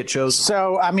vote get chosen?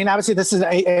 So, obviously this is an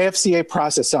AFCA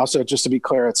process. Also, just to be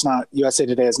clear, it's not USA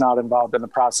Today is not involved in the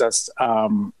process.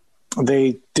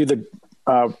 They do the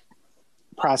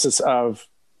process of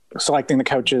selecting the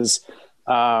coaches.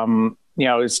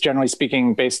 It's generally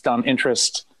speaking based on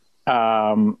interest.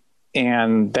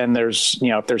 And then there's,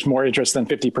 if there's more interest than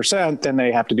 50%, then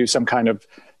they have to do some kind of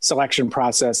selection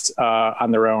process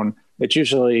on their own. It's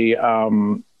usually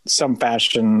some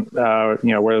fashion, where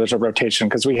there's a rotation,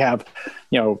 because we have,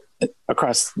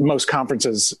 across most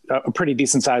conferences, a pretty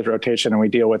decent sized rotation, and we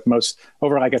deal with most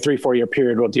over like a 3-4 year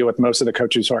period. We'll deal with most of the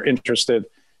coaches who are interested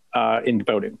in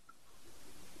voting.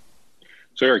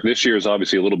 So Erick, this year is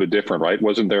obviously a little bit different, right?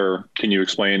 Wasn't there, can you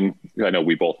explain, I know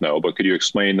we both know, but could you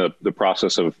explain the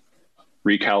process of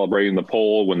recalibrating the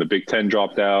poll when the Big Ten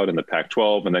dropped out and the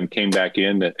Pac-12 and then came back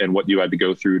in, and what you had to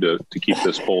go through to keep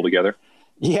this poll together?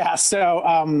 Yeah. So,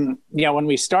 when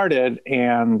we started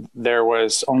and there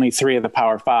was only 3 of the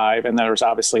Power 5, and there was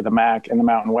obviously the MAC and the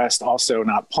Mountain West also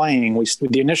not playing,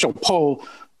 the initial poll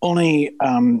only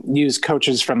used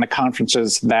coaches from the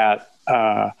conferences that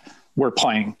were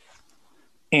playing.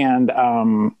 And,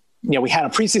 we had a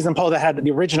preseason poll that had the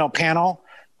original panel.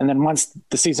 And then once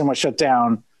the season was shut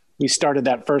down, we started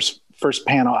that first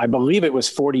panel. I believe it was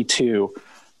 42,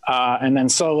 and then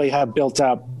slowly have built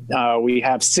up.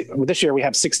 This year we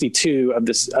have 62 of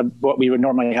this, what we would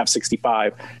normally have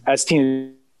 65, as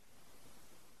teams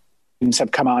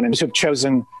have come on and have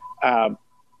chosen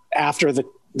after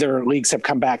their leagues have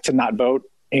come back to not vote.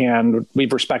 And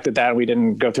we've respected that. We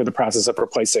didn't go through the process of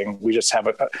replacing. We just have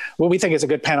what we think is a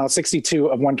good panel. 62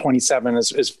 of 127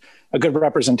 is a good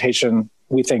representation,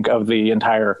 we think, of the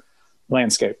entire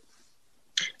landscape.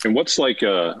 And what's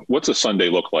a Sunday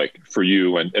look like for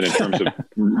you? And in terms of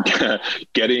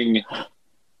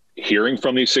hearing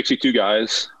from these 62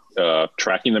 guys,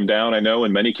 tracking them down, I know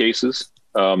in many cases,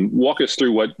 walk us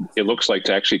through what it looks like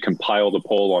to actually compile the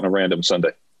poll on a random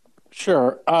Sunday.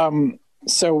 Sure.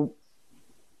 So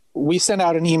we send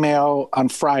out an email on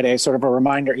Friday, sort of a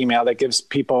reminder email that gives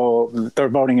people their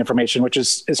voting information, which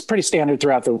is pretty standard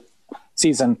throughout the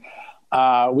season.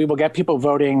 We will get people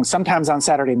voting sometimes on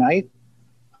Saturday night.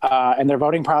 And their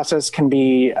voting process can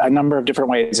be a number of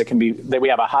different ways. It can be that we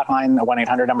have a hotline, a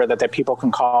 1-800 number that people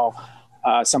can call.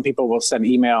 Some people will send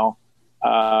email.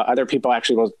 Other people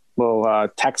actually will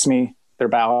text me their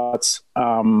ballots.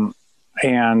 So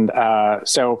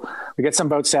we get some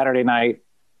votes Saturday night.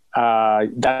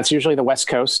 That's usually the West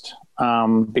Coast,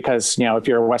 because, if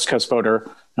you're a West Coast voter,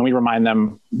 and we remind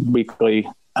them weekly,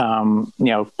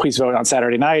 please vote on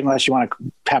Saturday night unless you want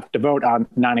to have to vote on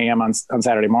 9 a.m. on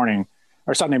Saturday morning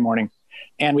or Sunday morning.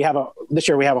 And this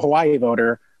year we have a Hawaii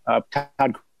voter,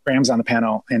 Todd Graham's on the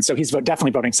panel. And so he's definitely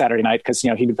voting Saturday night, because,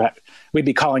 we'd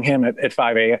be calling him at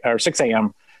 5 a.m. or 6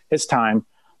 a.m. his time.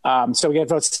 So we get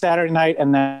votes Saturday night,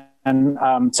 and then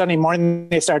Sunday morning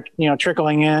they start,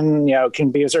 trickling in,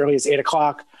 can be as early as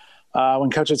 8:00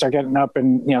 when coaches are getting up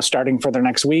and, starting for their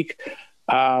next week.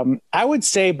 I would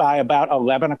say by about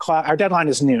 11:00, our deadline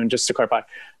is noon, just to clarify.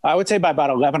 I would say by about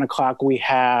 11:00, we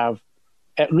have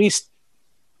at least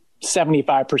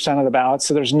 75% of the ballots.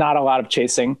 So there's not a lot of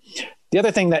chasing. The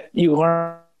other thing that you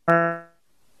learn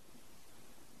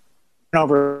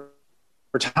over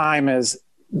time is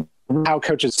how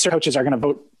coaches are going to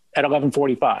vote at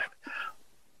 11:45,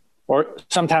 or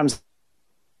sometimes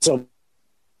they'll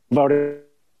vote,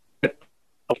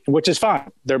 which is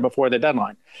fine. They're before the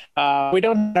deadline. We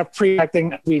don't have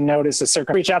pre-acting. We notice a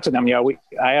circle. Reach out to them.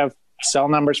 I have cell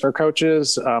numbers for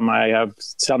coaches. I have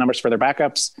cell numbers for their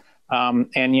backups.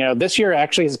 And this year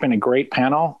actually has been a great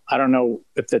panel. I don't know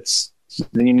if it's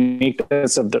the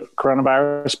uniqueness of the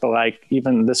coronavirus, but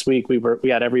even this week we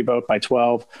had every vote by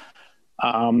 12.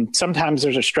 Sometimes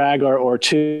there's a straggler or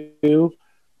two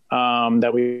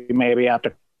that we maybe have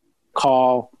to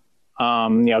call,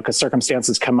 because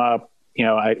circumstances come up.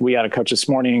 We had a coach this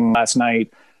morning, last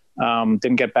night,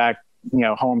 didn't get back,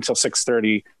 home till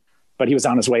 6:30, but he was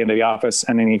on his way into the office,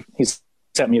 and then he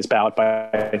sent me his ballot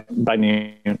by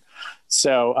noon.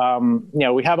 So,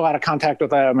 we have a lot of contact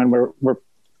with them, and we're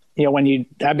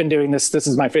I've been doing this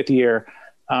is my 5th year.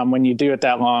 When you do it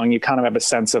that long, you kind of have a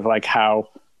sense of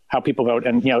how people vote.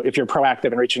 And, if you're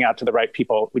proactive in reaching out to the right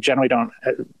people, we generally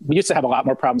we used to have a lot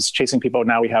more problems chasing people.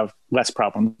 Now we have less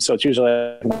problems. So it's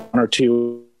usually 1 or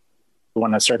 2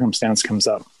 when a circumstance comes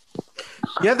up.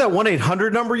 You have that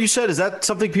 1-800 number you said? Is that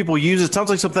something people use? It sounds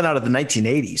like something out of the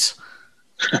 1980s.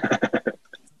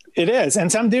 It is. And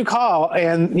some do call.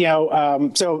 And,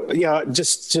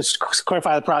 just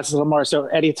clarify the process a little more. So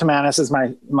Eddie Tamanis is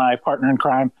my partner in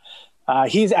crime.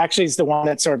 He's actually the one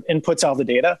that sort of inputs all the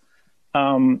data.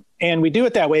 And we do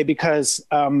it that way because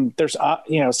there's,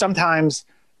 sometimes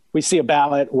we see a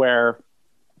ballot where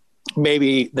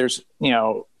maybe there's,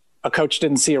 a coach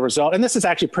didn't see a result. And this is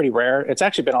actually pretty rare. It's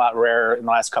actually been a lot rarer in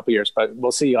the last couple of years, but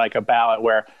we'll see a ballot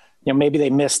where, maybe they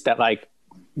missed that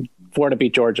Florida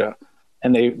beat Georgia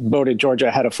and they voted Georgia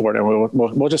ahead of Florida. And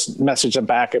we'll just message them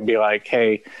back and be like,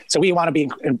 hey, so we want to be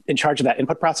in charge of that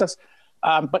input process.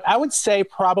 But I would say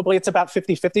probably it's about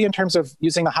 50-50 in terms of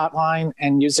using the hotline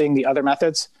and using the other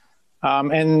methods.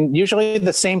 And usually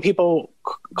the same people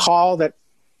call that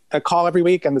call every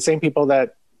week, and the same people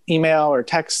that email or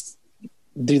text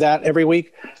do that every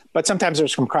week. But sometimes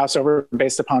there's some crossover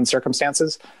based upon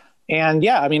circumstances. And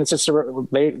it's just and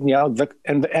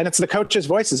it's the coaches'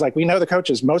 voices. Like, we know the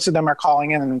coaches, most of them are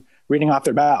calling in and reading off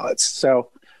their ballots.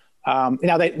 So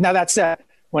now that said,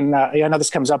 when I know this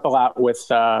comes up a lot with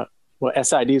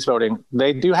SIDs voting,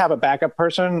 they do have a backup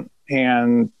person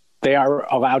and they are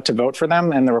allowed to vote for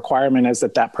them. And the requirement is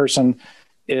that person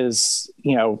is,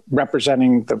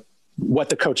 representing what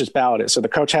the coach's ballot is. So the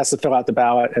coach has to fill out the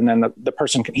ballot, and then the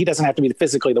person he doesn't have to be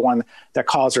physically the one that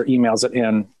calls or emails it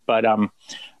in. But a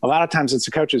lot of times it's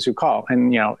the coaches who call,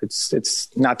 and,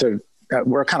 it's not to,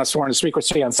 we're kind of sworn to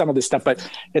secrecy on some of this stuff, but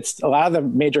it's a lot of the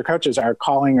major coaches are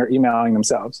calling or emailing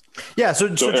themselves. Yeah. So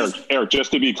Eric,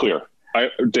 just to be clear,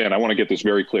 Dan, I want to get this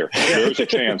very clear. There's a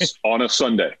chance on a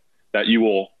Sunday that you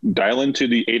will dial into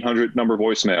the 800 number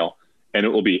voicemail, and it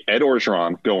will be Ed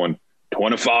Orgeron going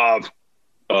 25,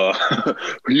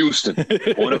 Houston,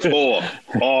 24,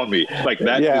 Army.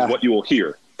 That is what you will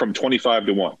hear from 25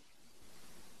 to 1.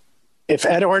 If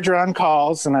Ed Orgeron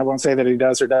calls, and I won't say that he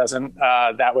does or doesn't,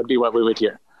 that would be what we would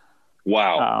hear.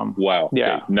 Wow. Wow.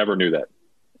 Yeah. Okay. Never knew that.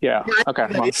 Yeah. Okay.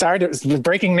 Well, sorry to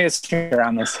breaking news here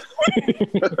on this.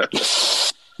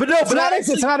 But no,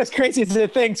 it's not as crazy as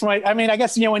it thinks. I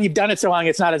guess, when you've done it so long,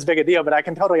 it's not as big a deal, but I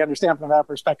can totally understand from that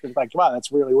perspective. Wow,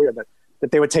 that's really weird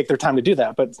that they would take their time to do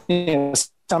that. But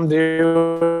some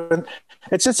do.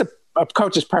 It's just a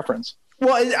coach's preference.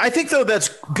 Well, I think, though, that's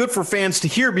good for fans to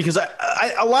hear, because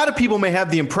a lot of people may have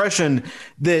the impression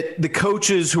that the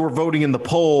coaches who are voting in the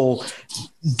poll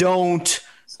don't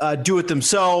do it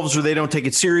themselves, or they don't take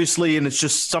it seriously, and it's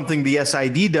just something the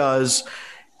SID does.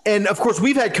 And, of course,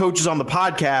 we've had coaches on the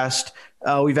podcast.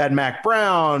 We've had Mac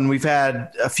Brown. We've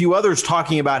had a few others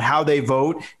talking about how they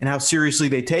vote and how seriously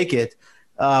they take it.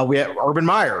 We had Urban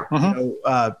Meyer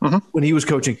when he was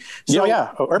coaching. So,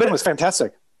 Urban was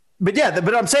fantastic.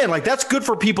 But I'm saying, that's good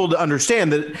for people to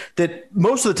understand that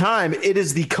most of the time it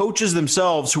is the coaches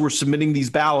themselves who are submitting these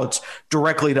ballots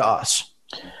directly to us.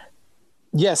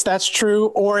 Yes, that's true.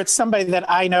 Or it's somebody that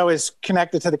I know is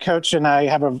connected to the coach, and I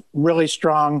have a really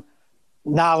strong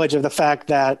knowledge of the fact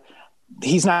that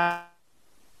he's not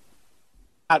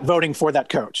voting for that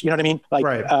coach. You know what I mean?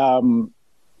 Right.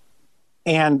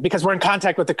 And because we're in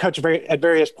contact with the coach at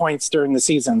various points during the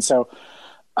season. So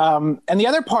And the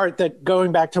other part, that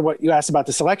going back to what you asked about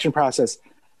the selection process,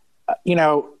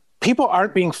 people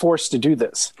aren't being forced to do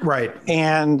this. Right.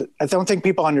 And I don't think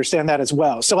people understand that as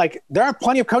well. So like, there are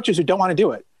plenty of coaches who don't want to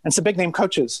do it, and some big name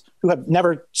coaches who have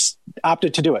never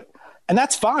opted to do it. And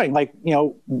that's fine. Like,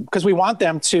 because we want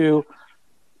them to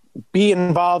be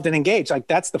involved and engaged. Like,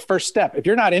 that's the first step. If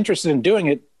you're not interested in doing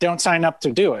it, don't sign up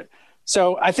to do it.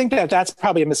 So I think that that's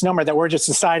probably a misnomer, that we're just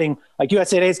deciding, like,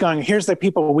 USA Today is going, here's the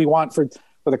people we want for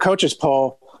the coaches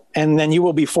poll, and then you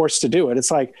will be forced to do it.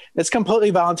 It's like, it's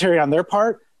completely voluntary on their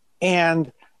part.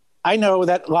 And I know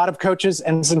that a lot of coaches,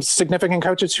 and some significant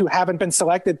coaches who haven't been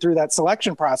selected through that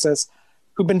selection process,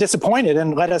 who've been disappointed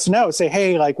and let us know, say,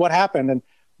 hey, like, what happened? And,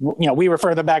 we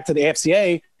refer them back to the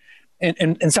AFCA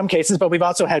in some cases, but we've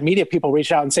also had media people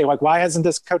reach out and say, like, why hasn't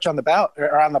this coach on the ballot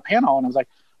or on the panel? And I was like,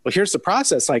 well, here's the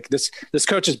process. Like, this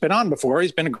coach has been on before.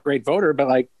 He's been a great voter, but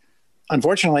like,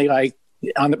 unfortunately, like,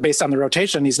 based on the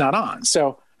rotation, he's not on.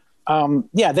 So, we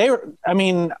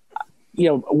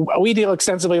deal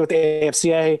extensively with the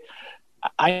AFCA.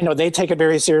 I know they take it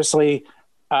very seriously.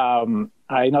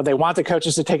 I know they want the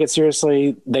coaches to take it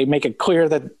seriously. They make it clear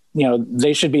that,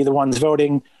 they should be the ones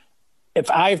voting. If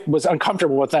I was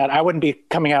uncomfortable with that, I wouldn't be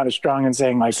coming out as strong and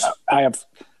saying, like, I have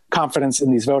confidence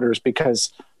in these voters,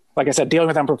 because, like I said, dealing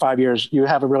with them for 5 years, you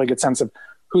have a really good sense of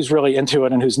who's really into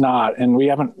it and who's not. And we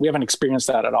haven't experienced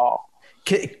that at all.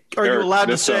 Are you allowed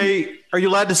to say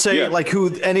yeah, like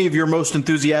who any of your most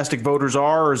enthusiastic voters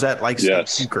are, or is that like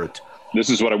secret? This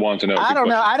is what I want to know. I don't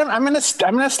know. I'm going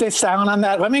to stay silent on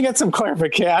that. Let me get some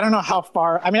clarification. I don't know how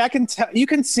far. I mean, I can tell, you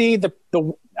can see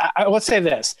I will say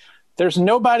this. There's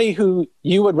nobody who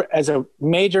you would, as a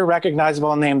major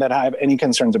recognizable name, that I have any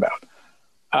concerns about.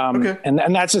 Okay. And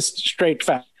that's just straight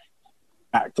fact.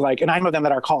 Like, and I know them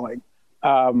that are calling.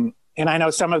 And I know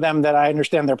some of them that I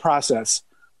understand their process,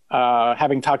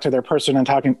 having talked to their person and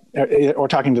talking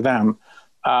to them.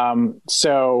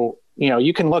 So,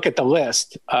 you can look at the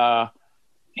list,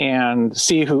 and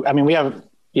see who, I mean, we have,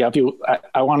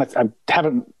 I'd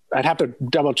have to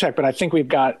double check, but I think we've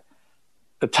got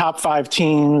the top 5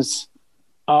 teams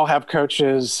all have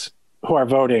coaches who are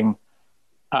voting.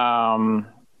 No,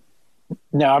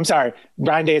 I'm sorry.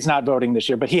 Brian Day is not voting this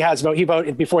year, but he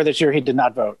voted before this year. He did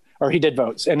not vote, or he did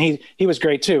vote. And he was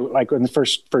great too, like in the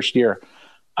first year.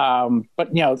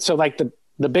 But so like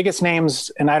the biggest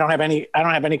names, and I don't have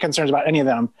any concerns about any of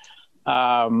them.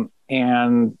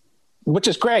 And which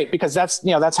is great, because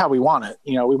that's how we want it.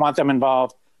 We want them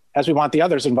involved as we want the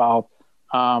others involved.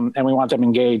 And we want them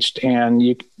engaged,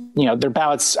 and their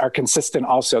ballots are consistent.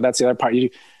 Also, that's the other part.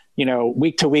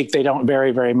 Week to week, they don't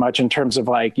vary very much in terms of,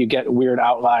 like, you get weird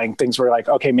outlying things where, like,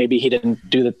 okay, maybe he didn't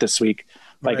do that this week.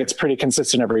 Like, right. It's pretty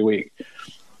consistent every week.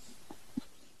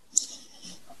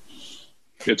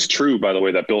 It's true, by the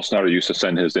way, that Bill Snyder used to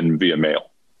send his in via mail.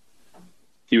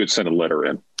 He would send a letter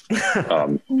in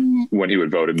when he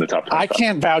would vote in the top 25. I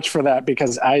can't vouch for that,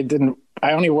 because I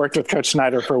only worked with Coach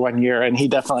Snyder for 1 year, and he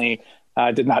definitely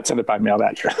did not send it by mail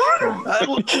that year.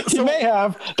 He may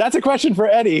have. That's a question for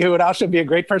Eddie, who would also be a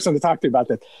great person to talk to about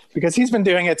this, because he's been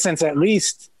doing it since at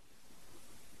least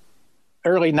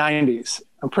early 90s.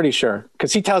 I'm pretty sure,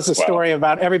 because he tells the story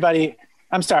about everybody.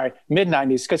 I'm sorry, mid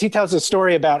 90s, because he tells a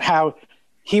story about how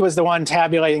he was the one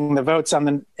tabulating the votes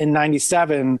in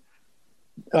 97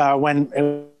 when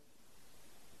it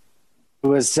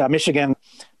was Michigan.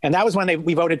 And that was when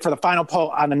we voted for the final poll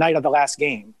on the night of the last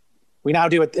game. We now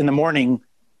do it in the morning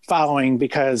following,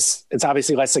 because it's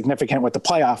obviously less significant with the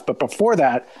playoff. But before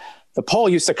that, the poll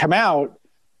used to come out,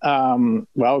 it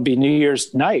would be New Year's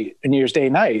Day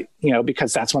night,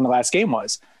 because that's when the last game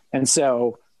was. And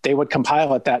so they would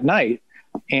compile it that night.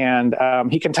 And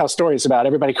he can tell stories about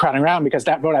everybody crowding around, because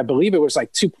that vote, I believe it was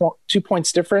like 2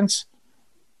 points difference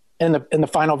in the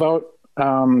final vote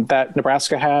that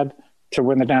Nebraska had to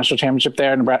win the national championship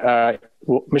there.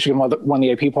 Michigan won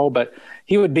the AP poll, but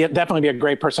he would definitely be a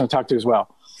great person to talk to as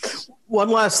well. One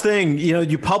last thing,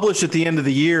 you publish at the end of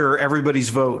the year everybody's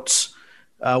votes,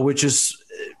 which is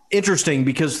interesting,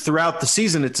 because throughout the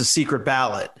season it's a secret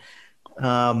ballot.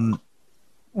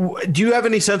 Do you have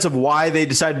any sense of why they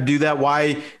decided to do that?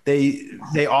 Why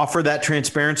they offer that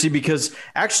transparency? Because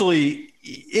actually,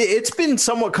 it's been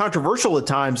somewhat controversial at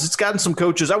times. It's gotten some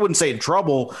coaches, I wouldn't say in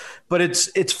trouble, but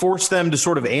it's forced them to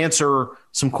sort of answer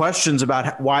some questions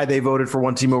about why they voted for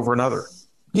one team over another.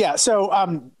 Yeah.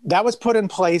 So that was put in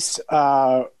place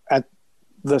during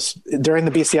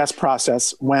the BCS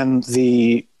process, when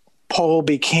the poll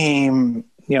became,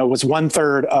 was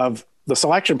 1/3 of the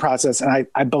selection process. And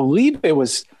I believe it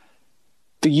was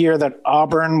the year that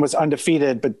Auburn was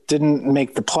undefeated but didn't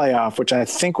make the playoff, which I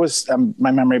think was,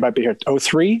 my memory might be here,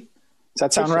 2003. Does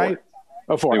that sound 04. right?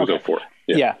 04. It was okay. 04.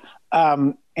 Yeah.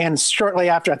 And shortly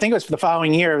after, I think it was the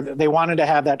following year, they wanted to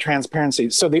have that transparency.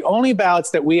 So the only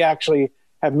ballots that we actually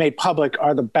have made public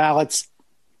are the ballots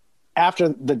after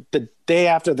the day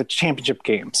after the championship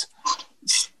games,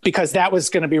 because that was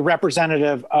going to be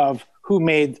representative of who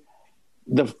made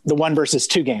the 1 versus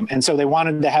 2 game. And so they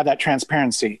wanted to have that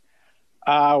transparency.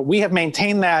 We have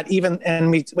maintained that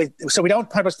so we don't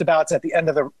publish the ballots at the end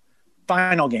of the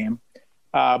final game,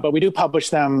 but we do publish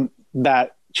them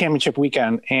that championship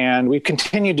weekend. And we've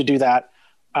continued to do that,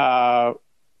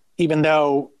 even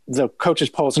though the coaches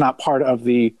poll is not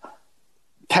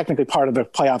technically part of the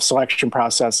playoff selection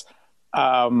process,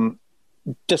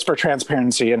 just for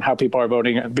transparency and how people are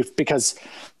voting, because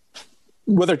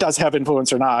whether it does have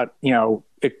influence or not,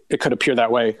 it could appear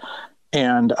that way.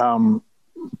 And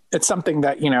it's something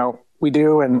that, we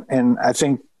do. And I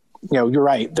think, you're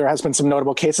right. There has been some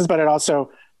notable cases, but it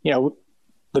also,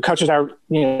 the coaches are,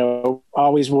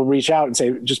 always will reach out and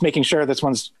say, just making sure this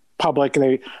one's public.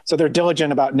 So they're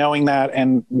diligent about knowing that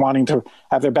and wanting to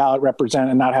have their ballot represent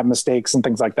and not have mistakes and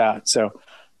things like that. So,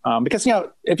 because,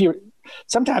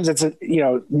 sometimes it's,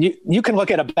 you can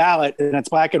look at a ballot and it's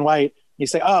black and white. You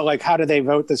say, oh, like, how do they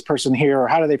vote this person here? Or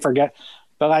how do they forget?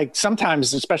 But like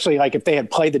sometimes, especially like if they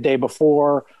had played the day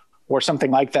before or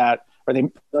something like that, or they,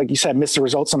 like you said, miss the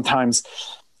result, sometimes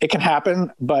it can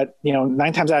happen. But,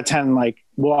 9 times out of 10, like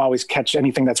we'll always catch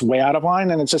anything that's way out of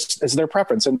line, and it's their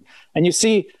preference. And you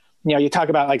see, you talk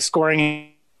about like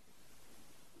scoring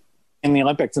in the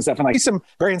Olympics and stuff, and like some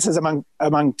variances among,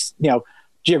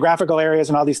 geographical areas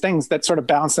and all these things that sort of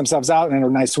balance themselves out in a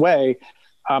nice way,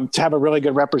 to have a really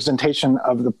good representation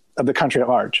of the country at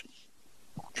large.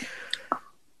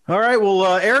 All right. Well,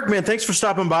 Erick, man, thanks for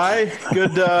stopping by.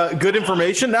 Good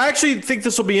information. I actually think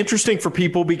this will be interesting for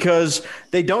people because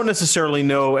they don't necessarily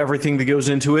know everything that goes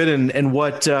into it and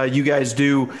what you guys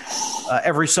do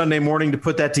every Sunday morning to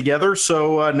put that together.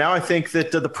 So now I think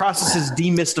that the process is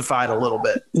demystified a little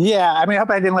bit. Yeah. I hope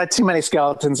I didn't let too many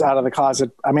skeletons out of the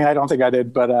closet. I don't think I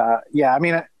did, but yeah,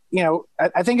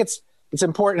 I think it's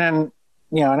important,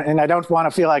 and I don't want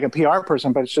to feel like a PR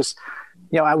person, but it's just,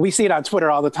 we see it on Twitter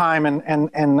all the time, and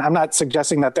I'm not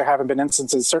suggesting that there haven't been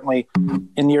instances, certainly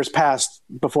in years past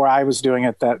before I was doing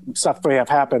it, that stuff may have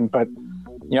happened. But,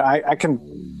 I can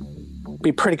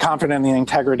be pretty confident in the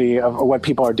integrity of what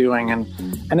people are doing.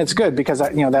 And it's good because,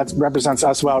 that represents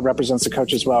us well, represents the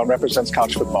coaches well, represents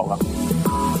college football well.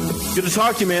 Good to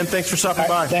talk to you, man. Thanks for stopping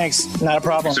by. Thanks. Not a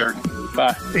problem. Thanks, Erick.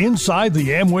 Bye. Inside the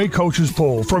Amway Coaches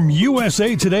Poll from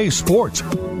USA Today Sports.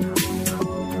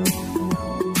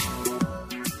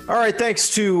 All right.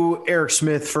 Thanks to Erick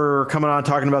Smith for coming on,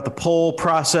 talking about the poll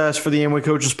process for the Amway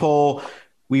Coaches Poll.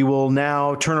 We will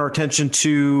now turn our attention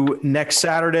to next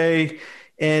Saturday.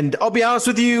 And I'll be honest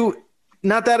with you,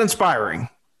 not that inspiring.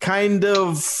 Kind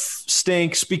of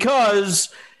stinks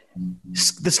because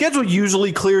the schedule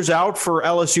usually clears out for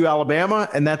LSU Alabama,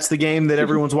 and that's the game that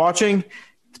everyone's watching.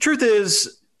 The truth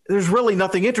is, there's really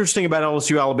nothing interesting about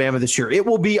LSU Alabama this year. It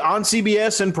will be on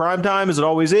CBS in primetime, as it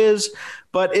always is,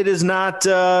 but it is not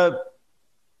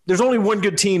there's only one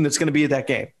good team that's going to be at that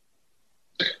game.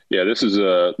 Yeah, this is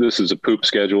a poop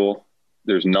schedule.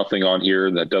 There's nothing on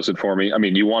here that does it for me.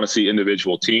 You want to see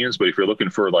individual teams, but if you're looking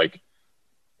for like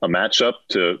a matchup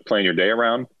to plan your day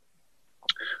around,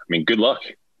 good luck.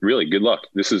 Really, good luck.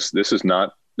 This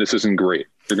isn't great.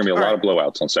 There's going to be a lot of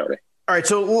blowouts on Saturday. All right,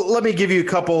 so let me give you a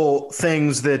couple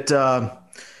things that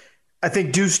I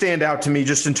think do stand out to me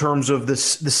just in terms of the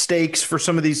stakes for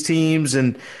some of these teams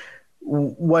and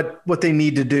what they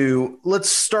need to do. Let's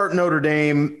start Notre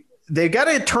Dame. They've got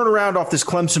to turn around off this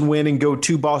Clemson win and go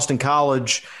to Boston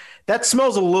College. That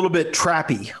smells a little bit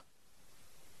trappy.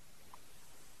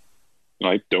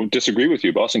 I don't disagree with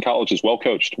you. Boston College is well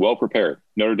coached, well prepared.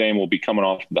 Notre Dame will be coming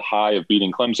off the high of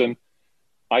beating Clemson.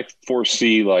 I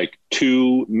foresee like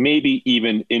 2, maybe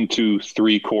even into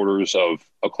 3 quarters of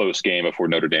a close game before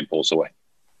Notre Dame pulls away.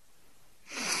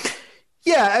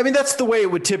 Yeah, that's the way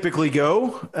it would typically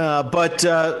go. But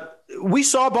we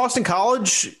saw Boston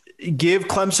College give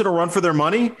Clemson a run for their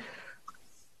money.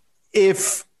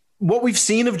 If what we've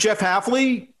seen of Jeff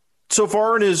Hafley so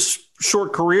far in his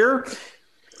short career,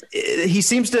 he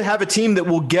seems to have a team that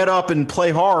will get up and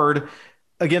play hard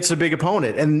against a big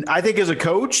opponent. And I think as a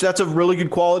coach, that's a really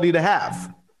good quality to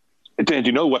have. Dan, do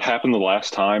you know what happened the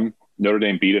last time Notre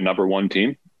Dame beat a number 1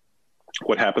 team?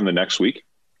 What happened the next week?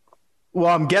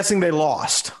 Well, I'm guessing they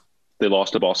lost. They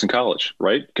lost to Boston College,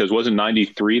 right? Because wasn't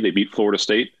 93 they beat Florida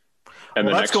State? And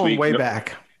the next going week, way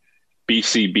back.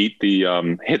 BC beat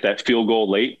hit that field goal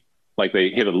late. Like they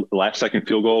hit a last second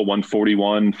field goal,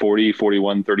 141-40,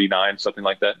 41-39, something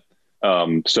like that.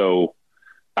 So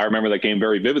I remember that game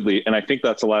very vividly, and I think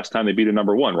that's the last time they beat a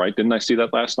number one, right? Didn't I see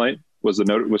that last night? Was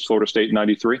Florida State in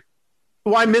 93?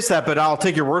 Well, I missed that, but I'll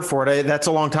take your word for it. That's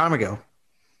a long time ago.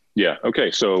 Yeah.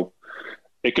 Okay. So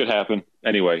it could happen.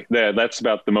 Anyway, that's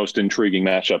about the most intriguing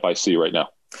matchup I see right now.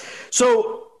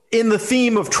 So in the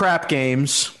theme of trap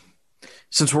games,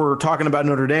 since we're talking about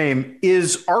Notre Dame,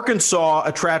 is Arkansas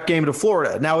a trap game to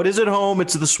Florida? Now, it is at home.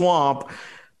 It's the Swamp.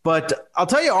 But I'll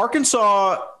tell you,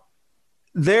 Arkansas,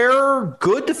 they're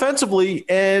good defensively,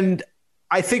 and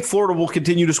I think Florida will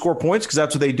continue to score points because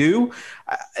that's what they do.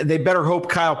 They better hope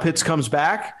Kyle Pitts comes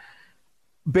back.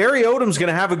 Barry Odom's going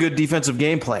to have a good defensive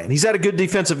game plan. He's had a good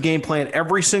defensive game plan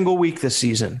every single week this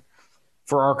season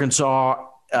for Arkansas.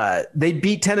 They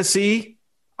beat Tennessee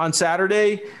on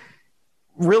Saturday,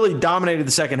 really dominated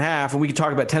the second half, and we can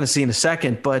talk about Tennessee in a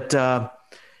second. But, to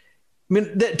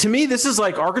me, this is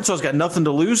like Arkansas's got nothing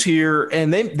to lose here,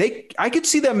 and I could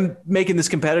see them making this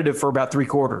competitive for about three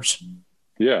quarters.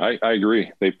 Yeah, I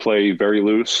agree. They play very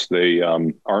loose. They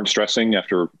aren't stressing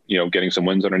after getting some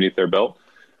wins underneath their belt.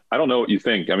 I don't know what you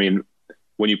think. I mean,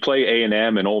 when you play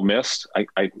A&M and Ole Miss,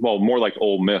 more like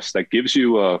Ole Miss, that gives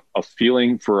you a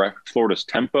feeling for Florida's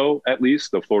tempo, at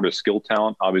least. The Florida skill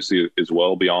talent obviously is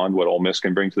well beyond what Ole Miss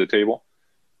can bring to the table.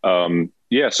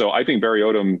 So I think Barry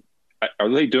Odom, are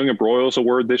they doing a Broyles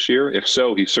award this year? If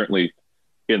so, he's certainly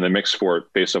in the mix for it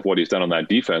based off what he's done on that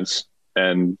defense.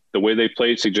 And the way they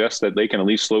played suggests that they can at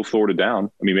least slow Florida down.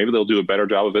 I mean, maybe they'll do a better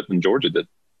job of it than Georgia did.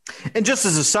 And just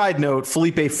as a side note,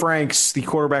 Felipe Franks, the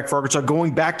quarterback for Arkansas,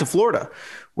 going back to Florida,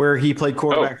 where he played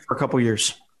quarterback for a couple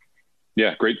years.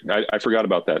 Yeah, great. I forgot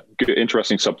about that. Good,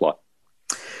 interesting subplot.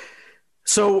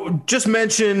 So just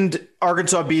mentioned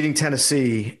Arkansas beating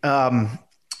Tennessee.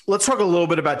 Let's talk a little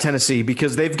bit about Tennessee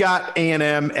because they've got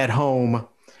A&M at home,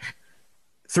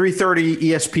 3:30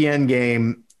 ESPN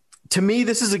game. To me,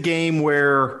 this is a game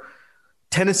where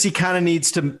Tennessee kind of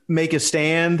needs to make a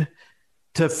stand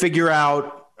to figure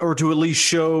out or to at least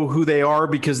show who they are,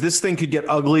 because this thing could get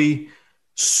ugly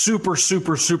super,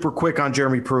 super, super quick on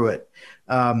Jeremy Pruitt.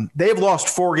 They have lost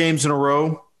 4 games in a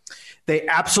row. They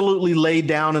absolutely laid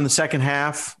down in the second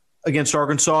half against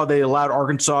Arkansas. They allowed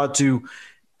Arkansas to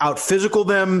out-physical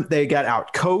them. They got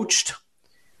out-coached.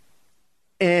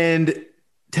 And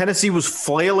Tennessee was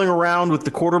flailing around with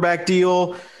the quarterback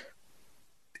deal.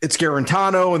 It's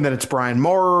Garantano, and then it's Brian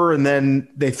Maurer, and then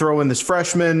they throw in this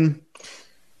freshman.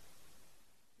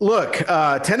 Look,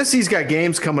 Tennessee's got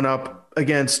games coming up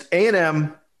against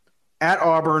A&M, at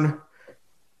Auburn.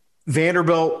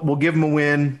 Vanderbilt will give them a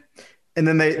win. And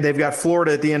then they've got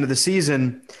Florida at the end of the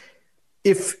season.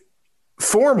 If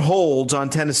form holds on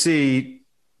Tennessee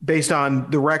based on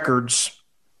the records,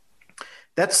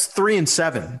 that's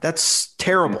 3-7. That's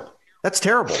terrible. That's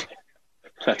terrible.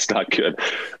 That's not good.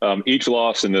 Each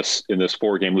loss in this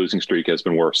 4-game losing streak has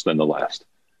been worse than the last.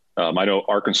 I know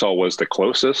Arkansas was the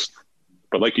closest,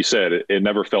 but like you said, it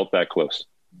never felt that close.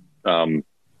 I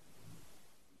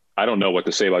don't know what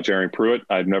to say about Jeremy Pruitt.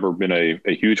 I've never been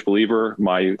a huge believer.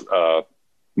 My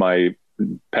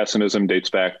pessimism dates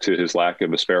back to his lack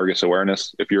of asparagus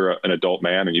awareness. If you're an adult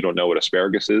man and you don't know what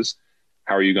asparagus is,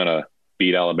 how are you going to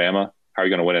beat Alabama? How are you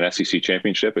going to win an SEC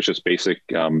championship? It's just basic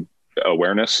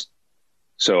awareness.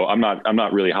 So I'm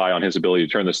not really high on his ability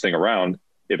to turn this thing around.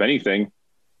 If anything,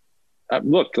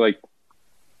 look, like,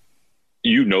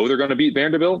 they're going to beat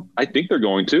Vanderbilt. I think they're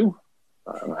going to.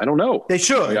 I don't know. They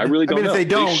should. I really don't know. If they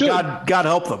don't, God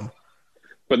help them.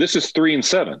 But this is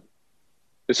 3-7.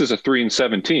 This is a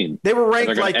 3-17. They were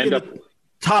ranked like in the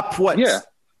top 20.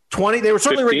 They were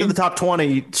certainly 15? Ranked in the top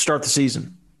 20 to start the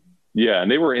season. Yeah,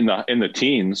 and they were in the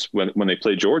teens when they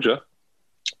played Georgia.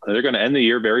 They're going to end the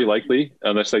year very likely,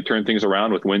 unless they turn things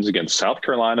around with wins against South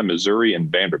Carolina, Missouri,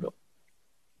 and Vanderbilt.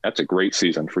 That's a great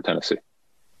season for Tennessee.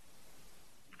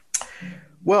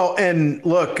 Well, and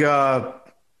look,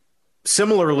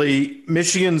 similarly,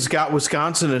 Michigan's got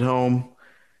Wisconsin at home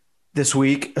this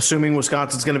week, assuming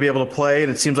Wisconsin's going to be able to play,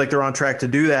 and it seems like they're on track to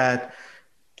do that.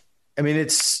 I mean,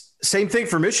 it's same thing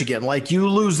for Michigan. Like, you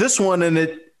lose this one,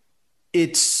 and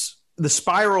it's the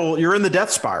spiral. You're in the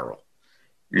death spiral.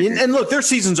 And look, their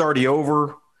season's already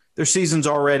over. Their season's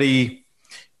already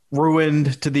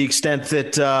ruined to the extent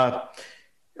that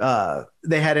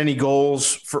they had any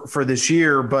goals for this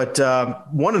year. But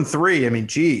 1-3, I mean,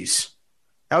 geez,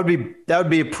 that would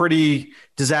be a pretty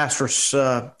disastrous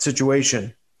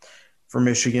situation for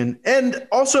Michigan. And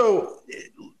also,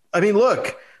 I mean,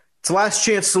 look, it's the last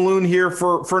chance saloon here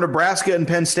for Nebraska and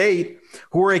Penn State,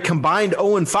 who are a combined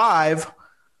 0-5,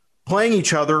 playing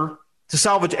each other to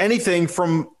salvage anything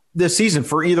from this season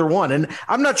for either one. And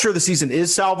I'm not sure the season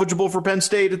is salvageable for Penn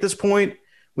State at this point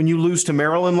when you lose to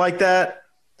Maryland like that.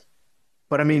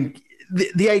 But I mean,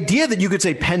 the idea that you could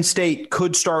say Penn State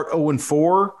could start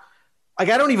 0-4, like,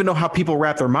 I don't even know how people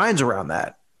wrap their minds around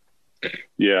that.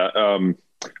 Yeah.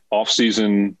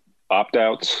 Off-season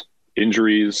opt-outs,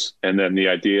 injuries, and then the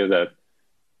idea that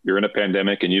you're in a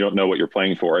pandemic and you don't know what you're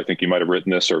playing for. I think you might have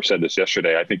written this or said this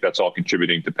yesterday. I think that's all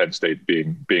contributing to Penn State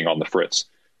being on the fritz.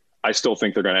 I still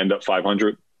think they're going to end up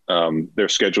 500. Their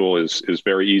schedule is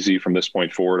very easy from this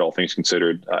point forward, all things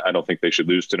considered. I don't think they should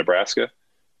lose to Nebraska.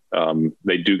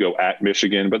 They do go at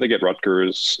Michigan, but they get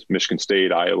Rutgers, Michigan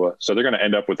State, Iowa. So they're going to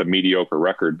end up with a mediocre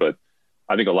record. But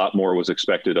I think a lot more was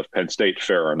expected of Penn State,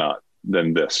 fair or not,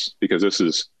 than this, because this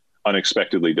is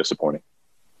unexpectedly disappointing.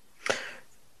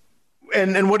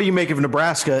 And what do you make of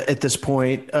Nebraska at this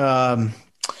point?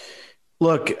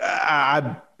 Look,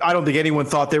 I don't think anyone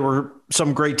thought they were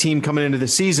some great team coming into the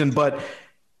season, but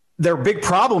their big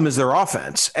problem is their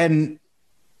offense. And,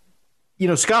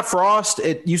 Scott Frost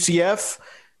at UCF,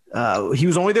 he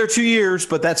was only there 2 years,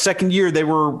 but that second year they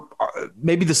were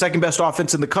maybe the second best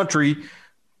offense in the country,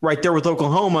 right there with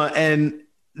Oklahoma, and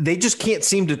they just can't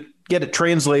seem to get it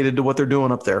translated to what they're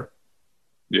doing up there.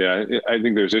 Yeah, I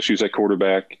think there's issues at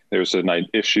quarterback. There's an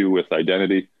issue with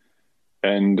identity,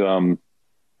 and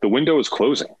the window is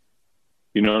closing.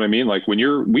 You know what I mean? Like we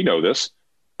know this,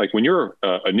 like when you're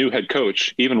a new head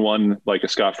coach, even one like a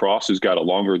Scott Frost, who's got a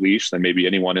longer leash than maybe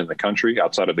anyone in the country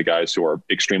outside of the guys who are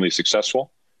extremely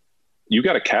successful, you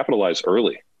got to capitalize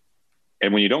early.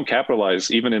 And when you don't capitalize,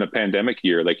 even in a pandemic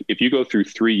year, like if you go through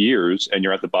 3 years and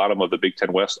you're at the bottom of the Big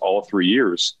Ten West all 3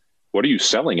 years, what are you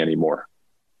selling anymore?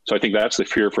 So I think that's the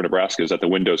fear for Nebraska, is that the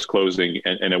window's closing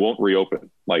and it won't reopen.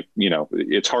 Like,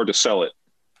 it's hard to sell it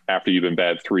after you've been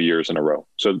bad 3 years in a row.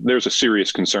 So there's a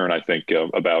serious concern, I think,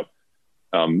 about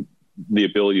the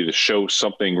ability to show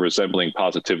something resembling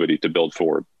positivity to build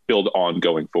on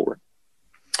going forward.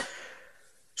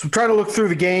 So I'm trying to look through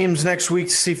the games next week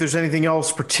to see if there's anything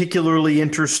else particularly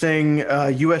interesting.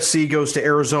 USC goes to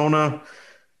Arizona.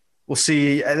 We'll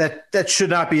see. That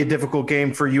should not be a difficult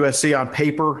game for USC on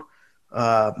paper.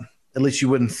 At least you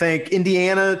wouldn't think.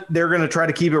 Indiana, they're going to try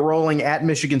to keep it rolling at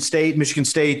Michigan State. Michigan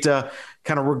State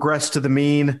kind of regressed to the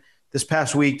mean this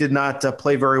past week, did not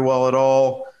play very well at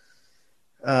all.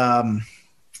 Man,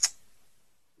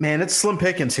 it's slim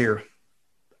pickings here.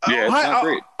 Yeah, it's not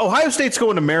great. Ohio State's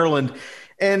going to Maryland.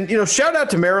 And, shout out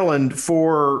to Maryland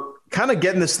for kind of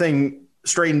getting this thing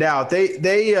straightened out.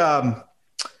 They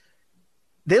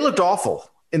looked awful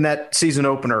in that season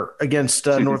opener against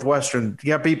Northwestern.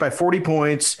 You got beat by 40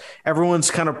 points. Everyone's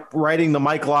kind of writing the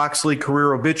Mike Locksley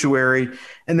career obituary.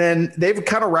 And then they've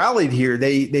kind of rallied here.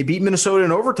 They beat Minnesota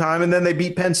in overtime, and then they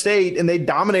beat Penn State, and they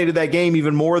dominated that game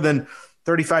even more than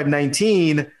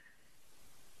 35-19.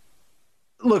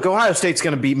 Look, Ohio State's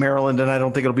going to beat Maryland, and I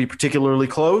don't think it'll be particularly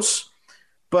close.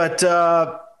 But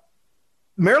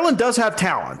Maryland does have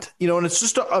talent, and it's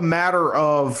just a matter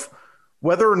of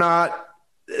whether or not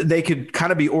they could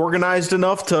kind of be organized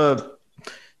enough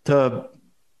to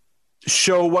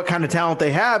show what kind of talent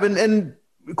they have, and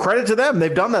credit to them.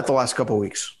 They've done that the last couple of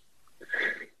weeks.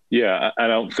 Yeah, I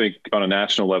don't think on a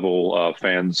national level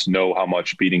fans know how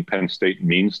much beating Penn State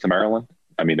means to Maryland.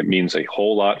 I mean, it means a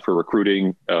whole lot for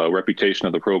recruiting, reputation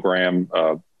of the program.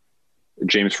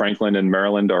 James Franklin and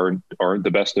Maryland are the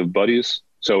best of buddies.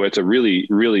 So it's a really,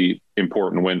 really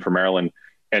important win for Maryland.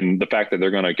 And the fact that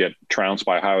they're going to get trounced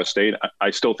by Ohio State,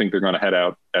 I still think they're going to head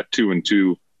out at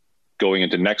 2-2 going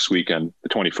into next weekend, the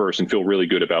 21st, and feel really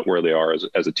good about where they are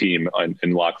as a team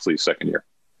in Locksley's second year.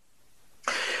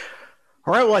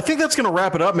 All right. Well, I think that's going to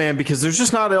wrap it up, man, because there's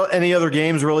just not any other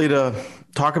games really to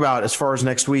talk about as far as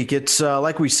next week. It's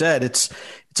like we said, it's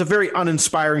a very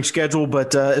uninspiring schedule,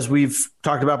 but as we've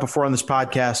talked about before on this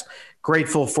podcast,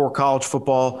 grateful for college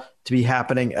football to be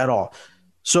happening at all.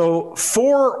 So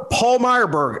for Paul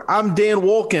Myerberg, I'm Dan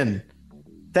Wolken.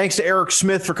 Thanks to Erick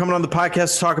Smith for coming on the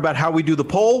podcast to talk about how we do the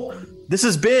poll. This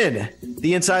has been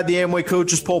the Inside the Amway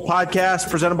Coaches Poll podcast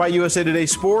presented by USA Today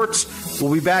Sports.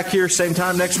 We'll be back here same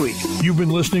time next week. You've been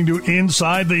listening to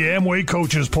Inside the Amway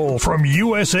Coaches Poll from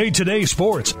USA Today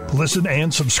Sports. Listen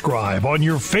and subscribe on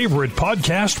your favorite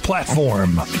podcast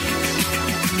platform.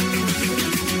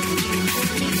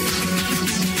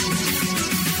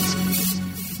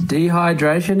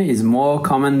 Dehydration is more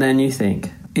common than you think.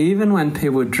 Even when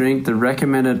people drink the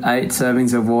recommended 8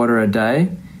 servings of water a day,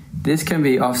 this can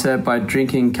be offset by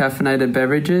drinking caffeinated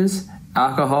beverages,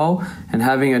 alcohol, and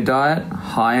having a diet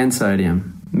high in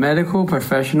sodium. Medical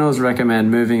professionals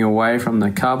recommend moving away from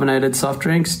the carbonated soft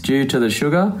drinks due to the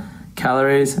sugar,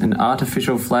 calories, and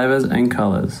artificial flavors and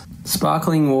colors.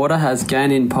 Sparkling water has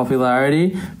gained in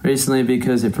popularity recently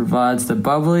because it provides the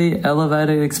bubbly,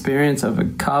 elevated experience of a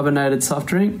carbonated soft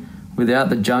drink without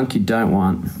the junk you don't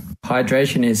want.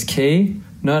 Hydration is key,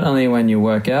 not only when you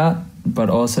work out, but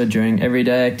also during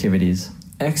everyday activities.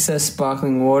 Excess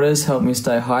sparkling waters help me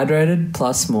stay hydrated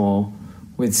plus more.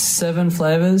 With 7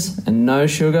 flavours and no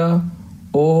sugar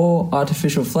or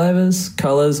artificial flavours,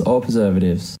 colours or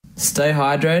preservatives. Stay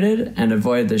hydrated and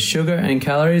avoid the sugar and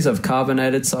calories of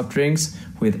carbonated soft drinks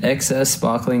with excess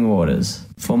sparkling waters.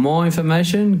 For more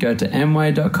information, go to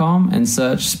amway.com and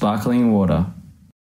search sparkling water.